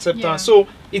 instant acceptance. Yeah. So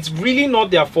it's really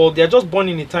not their fault. They're just born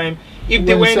in a time. If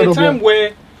they were in a time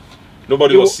where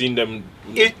nobody was seeing them,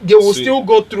 they will still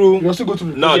go through.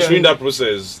 Now during the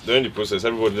process,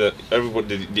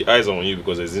 everybody, the eyes are on you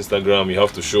because there's Instagram. You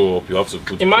have to show up. You have to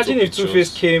put. Imagine if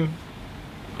Two-Face came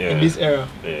in this era,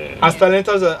 as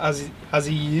talented as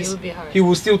he is, he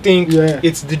will still think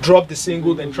it's the drop the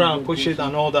single, then try and push it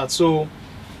and all that. So,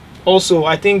 also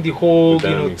I think the whole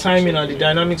timing and the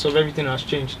dynamics of everything has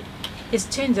changed. It's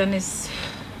changed, and there's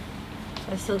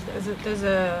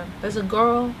a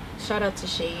girl. Shout out to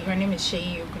Shay. Her name is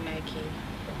Shay Ogunaki.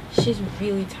 She's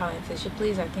really talented. She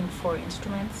plays, I think, 4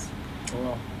 instruments. Oh,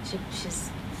 wow.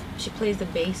 She plays the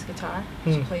bass guitar.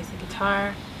 She plays the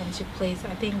guitar, and she plays,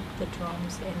 I think, the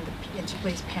drums and she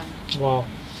plays piano. Wow.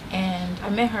 And I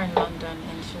met her in London,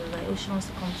 and she was like, "Oh, she wants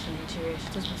to come to Nigeria. She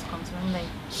just wants to come to me." I'm like,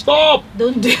 "Stop!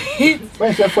 Don't do it." When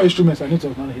you say 4 instruments, I need to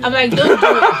acknowledge. I'm like, "Don't do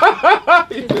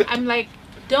it." I'm like,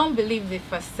 "Don't believe the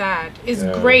facade. It's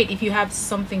great if you have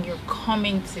something you're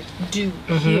coming to do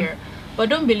here, but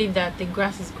don't believe that the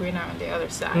grass is greener on the other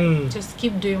side. Just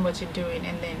keep doing what you're doing,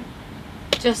 and then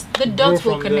just the dots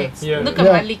will connect." Look at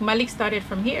Malik. Malik started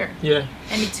from here. Yeah.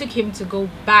 And it took him to go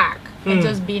back and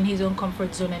just be in his own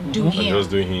comfort zone and do him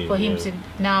for him to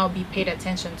now be paid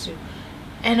attention to,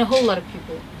 and a whole lot of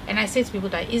people. And I say to people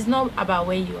that it's not about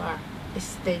where you are.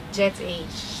 It's the jet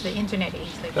age, the internet age.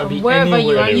 Like from wherever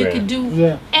you are, you can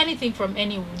do anything from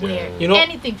anywhere.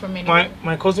 Anything from anywhere.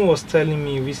 My cousin was telling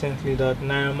me recently that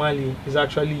Naira Marley is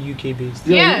actually UK based.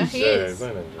 Yeah, he is.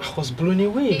 I was blown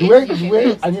away. The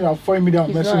way I need a 4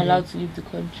 million message. He's not allowed to leave the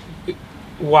country.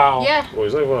 Wow. Yeah. Oh,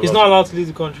 he's not allowed to leave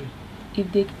the country.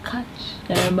 if they catch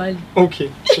Naira Marley.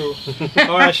 Okay, so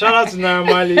alright, shout out to Naira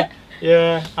Marley,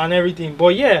 yeah, and everything.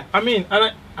 But yeah, I mean,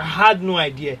 and I had no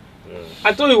idea.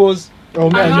 I thought it was.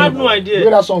 I had no idea.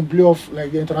 That song blew off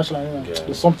like the international.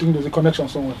 There's a connection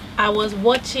somewhere. I was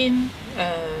watching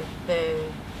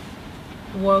the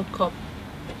World Cup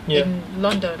in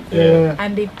London,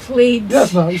 and they played.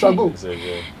 Yes, no, it's a go.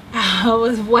 I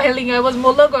was whiling. I was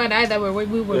Mologo and I that were we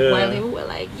were whiling. We were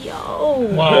like, yo.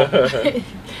 Wow.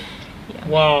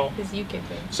 Wow. It's UK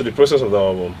thing. So the process of the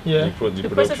album. Yeah. The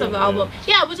process of the album.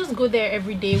 Yeah, we just go there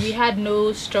every day. We had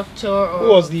no structure or Who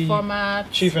was the format.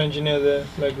 chief engineer there?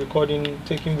 Like recording,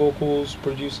 taking vocals,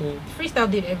 producing. Freestyle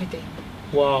did everything.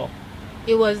 Wow.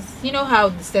 It was, you know how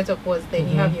the setup was then.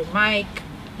 You have your mic,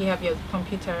 you have your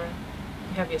computer,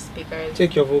 you have your speakers.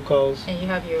 Take your vocals. And you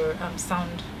have your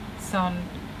sound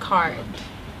card.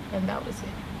 And that was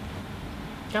it.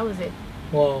 That was it.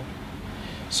 Wow.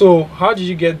 So how did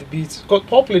you get the beats? Because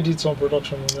Pulse did some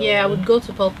production. Yeah, I would go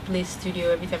to Pulse studio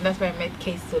every time. That's where I met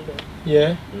K Solo.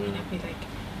 Yeah. And I'd be like,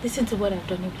 listen to what I've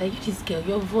done. You'd be like, you this girl,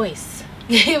 your voice.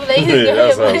 You'd be like,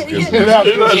 your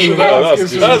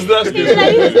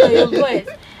voice.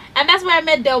 And that's where I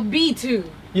met Del B too.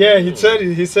 Yeah, he said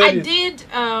it. I did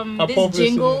this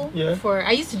jingle for.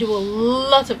 I used to do a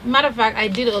lot of. Matter of fact, I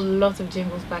did a lot of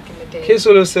jingles back in the day. K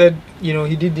Solo said, you know,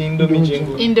 he did the Indomie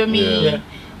jingle. Indomie. Yeah.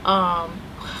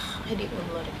 I did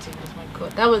a lot of jingles. My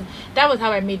God, that was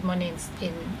how I made money in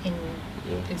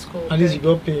school. At least you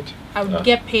got paid. I would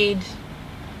get paid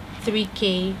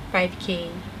 3K, 5K.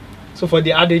 So for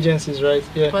the ad agencies, right?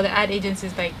 Yeah. For the ad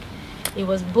agencies, like it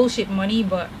was bullshit money,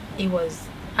 but it was.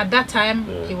 At that time,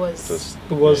 it was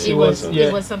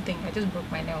something. I just broke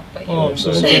my nail. But I'm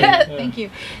so sorry. Thank you.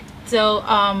 So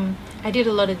I did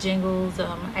a lot of jingles.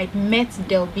 I met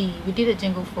Del B. We did a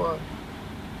jingle for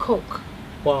Coke.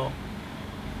 Wow.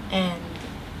 And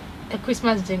a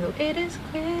Christmas jingle. It is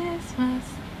Christmas.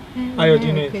 Are you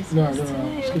doing it? No, I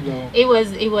don't know.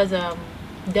 It was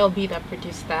Del B that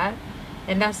produced that,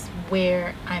 and that's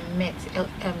where I met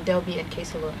Del B and K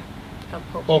Solo at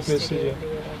Pulse Studio.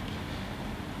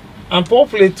 And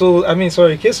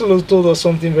K Solo told us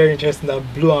something very interesting that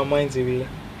blew our minds away.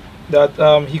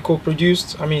 That he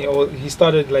co-produced, or he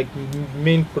started like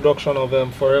main production of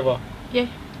Forever. Yeah.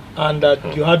 And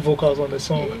that you had vocals on the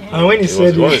song. Yeah. And when he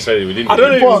said it, I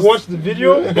don't know if you watched the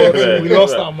video, but we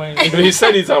lost our minds. He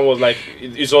said it and was like,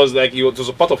 it was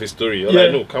a part of his story. I was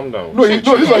like, no, calm down. No, this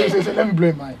one he said, let me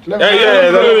blow mine.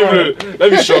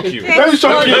 Let me shock you. Let me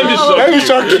shock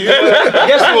you.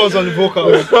 Guess who was on the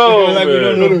vocals? Oh, we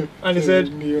don't know. And he said,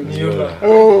 Niyola.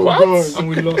 Oh, God. And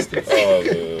we lost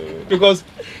it. Because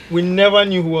we never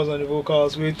knew who was on the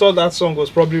vocals. We thought that song was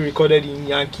probably recorded in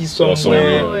Yankee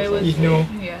somewhere. No,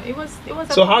 Yeah, it was.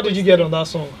 So how did you get on that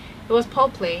song? It was Paul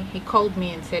Play. He called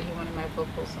me and said he wanted my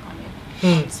vocals on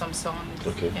it, on some songs.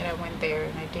 Okay. And I went there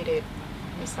and I did it.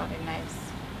 It sounded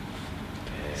nice.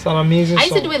 It's an amazing song. I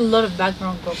used to do a lot of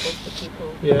background vocals for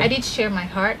people. Yeah. I did Share My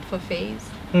Heart for FaZe.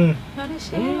 Mm.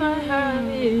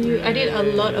 I did a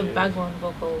lot of background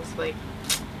vocals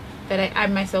that I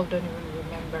myself don't even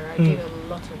remember. I did a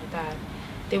lot of that.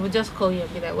 They would just call you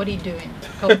and be like, what are you doing?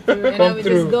 Come through. And I would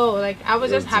just go. Like, I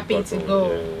was just happy to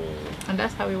go. And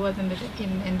that's how it was in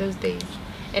those days.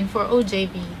 And for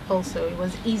OJB also, it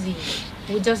was easy.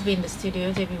 We'd just be in the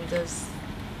studio. OJB would just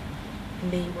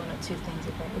lay one or two things.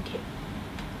 Like, okay,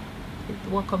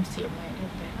 what comes to your mind?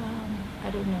 Like, I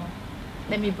don't know.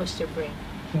 Let me bust your brain.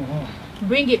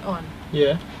 Bring it on.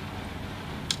 Yeah.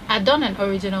 I'd done an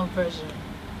original version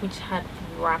which had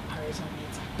rappers on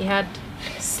it. It had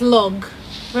Slug.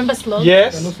 Remember Slug?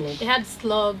 Yes. It had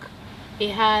Slug.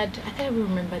 It had, I can't even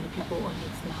remember the people on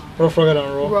it now. Rough, Rugged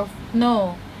and Raw.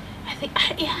 No. I think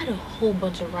it had a whole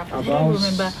bunch of rappers. I don't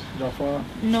remember. Jafar.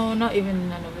 No, not even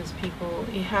none of those people.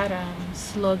 It had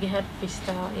Slug. It had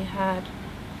Freestyle. It had,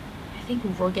 I think,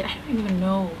 Rugged. I don't even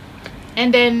know.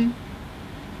 And then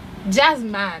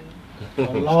Jazzman.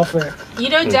 I'm laughing. You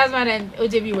know, Jazzman and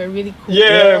OJB were really cool.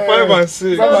 Yeah, 5 and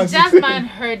 6. So Jazzman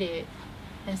heard it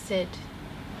and said,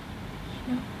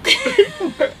 you know,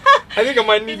 I think I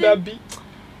might need that beat.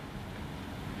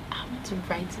 I want to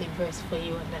write a verse for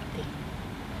you on that thing.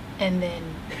 And then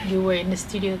you were in the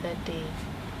studio that day,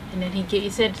 and then he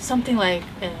said something like,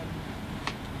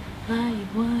 why you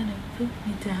wanna put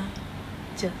me down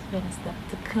just when I start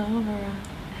to come around?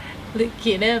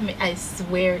 Looking at me, I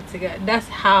swear to God, that's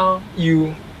how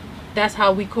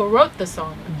we co-wrote the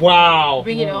song. Wow.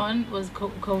 Bring It On was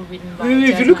co-written by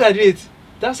If you look at it,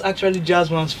 that's actually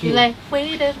Jazzman's flow. You're like,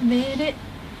 wait a minute.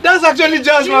 That's actually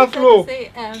Jazzman's flow.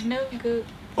 Say I'm no good.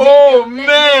 Oh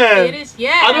man! It is,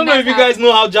 yeah. I don't know if you guys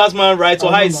know how Jazzman writes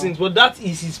or how he sings, but that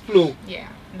is his flow. Yeah,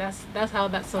 that's how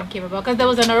that song came about. Because there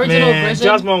was an original version.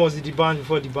 Jazzman was the band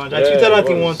before the band. I tweeted that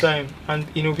thing one time, and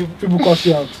you know people cussed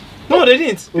you out. No, they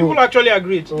didn't. People actually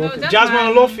agreed. Oh, okay. No,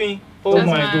 Jazzman laughing. Oh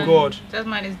my god.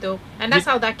 Jazzman is dope, and that's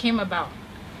how that came about.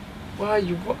 Why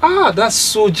you? That's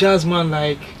so Jazzman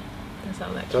like. That's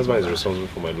how that. Jazzman is responsible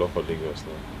for my love for Lagos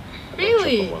now.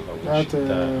 Really? That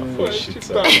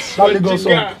Lagos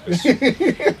song.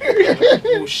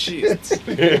 Oh shit.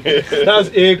 That's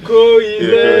Echo.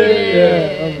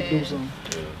 Yeah.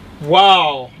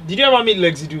 Wow. Did you ever meet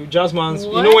Lexidu, Jazzman's?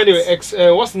 You know when they were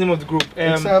what's the name of the group?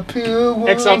 Exapil.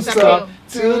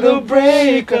 To the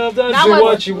break of the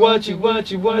what you want.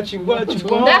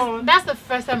 That's the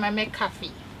first time I met Kafi.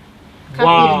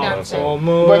 Wow.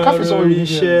 But Kafi's already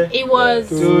here. It was.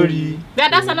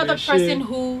 That's another person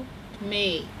who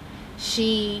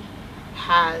she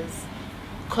has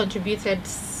contributed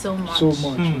so much.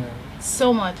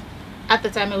 So much. At the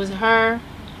time, it was her,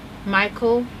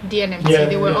 Michael, DNMT.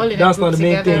 They were all in a group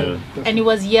together. And it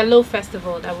was Yellow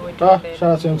Festival that we were doing. Shout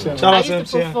out to him. I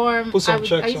used to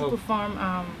perform.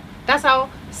 That's how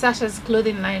Sasha's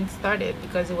clothing line started,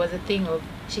 because it was a thing of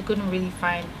she couldn't really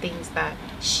find things that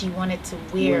she wanted to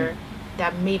wear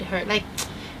that made her like.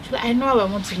 I know how I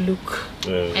want to look,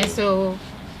 and so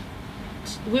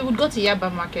we would go to Yaba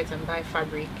Market and buy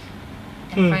fabric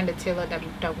and find a tailor that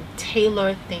would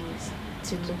tailor things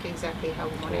to look exactly how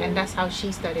we wanted. And that's how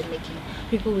she started making.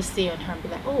 People would stay on her and be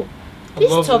like, "Oh,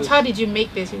 these tops, how did you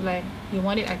make this?" You're like, "You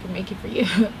want it, I can make it for you."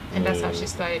 And that's how she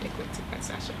started Eclectic by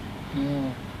Sasha.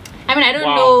 I mean, I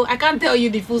don't know. I can't tell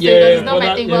you the full story because it's not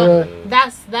my thing. But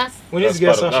that's. We need to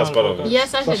get Sasha on the podcast.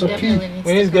 Yes, Sasha definitely needs to.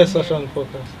 We need to get Sasha on the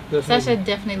podcast. Sasha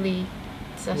definitely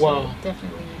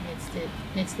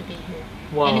needs to be here.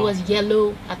 Wow. And it was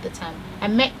Yellow at the time. I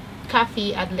met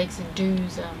Kafi at Lexi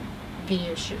Du's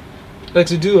video shoot.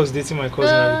 Lexi Du was dating my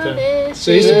cousin at the time.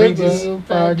 So he used to bring this.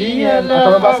 I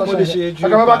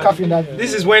remember Kafi that.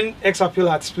 This is when Exapil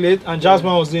had split and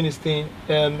Jazzman was doing his thing.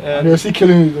 And they were still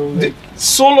killing it though. The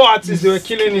solo artists, they were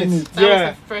killing it. That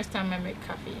was the first time I met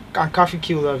Kafi. And Kafi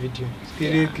killed that video.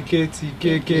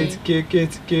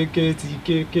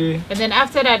 And then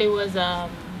after that it was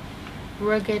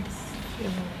Rugged.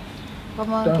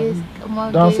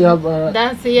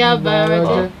 Dance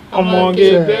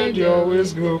bend your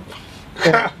waist group.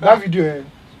 That video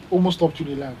almost stopped you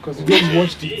the line because the girls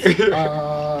watched it.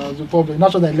 The problem.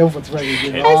 Not sure that 11:45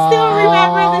 again. I still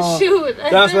remember the shoot.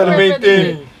 That's the main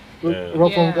thing.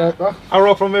 I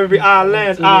rock from every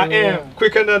island. I am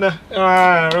quicker than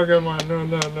Rugged man. No.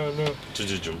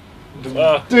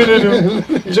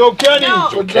 Joe Kenny.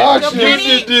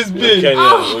 This big.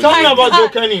 Tell me about Joe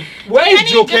Kenny. Where is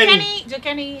Joe Kenny? Joe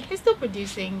Kenny, he's still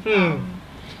producing.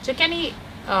 Joe Kenny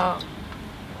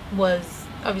was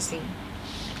obviously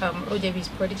OJB's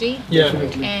prodigy. Yeah.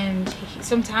 And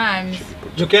sometimes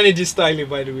Joe Kenny did styling,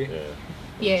 by the way.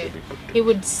 Yeah. He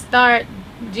would start.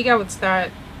 Jiga would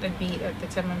start a beat at the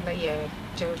time. I'm like, yeah,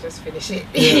 Joe, just finish it.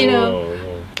 You know.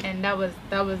 And that was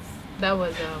the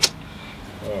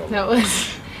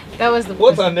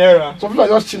what an era. Some people are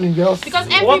just chilling girls. Because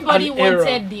everybody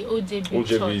wanted the OJB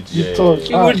touch.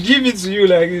 He would give it to you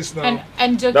like this now.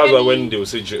 And Joe that's Kenny, why when they would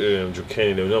say Joe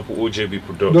Kenny, they would not put OJB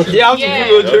production. Yeah, have to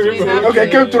put OJB production. Okay,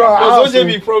 came through. Because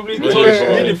OJB probably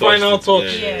did the final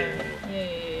touch. Yeah.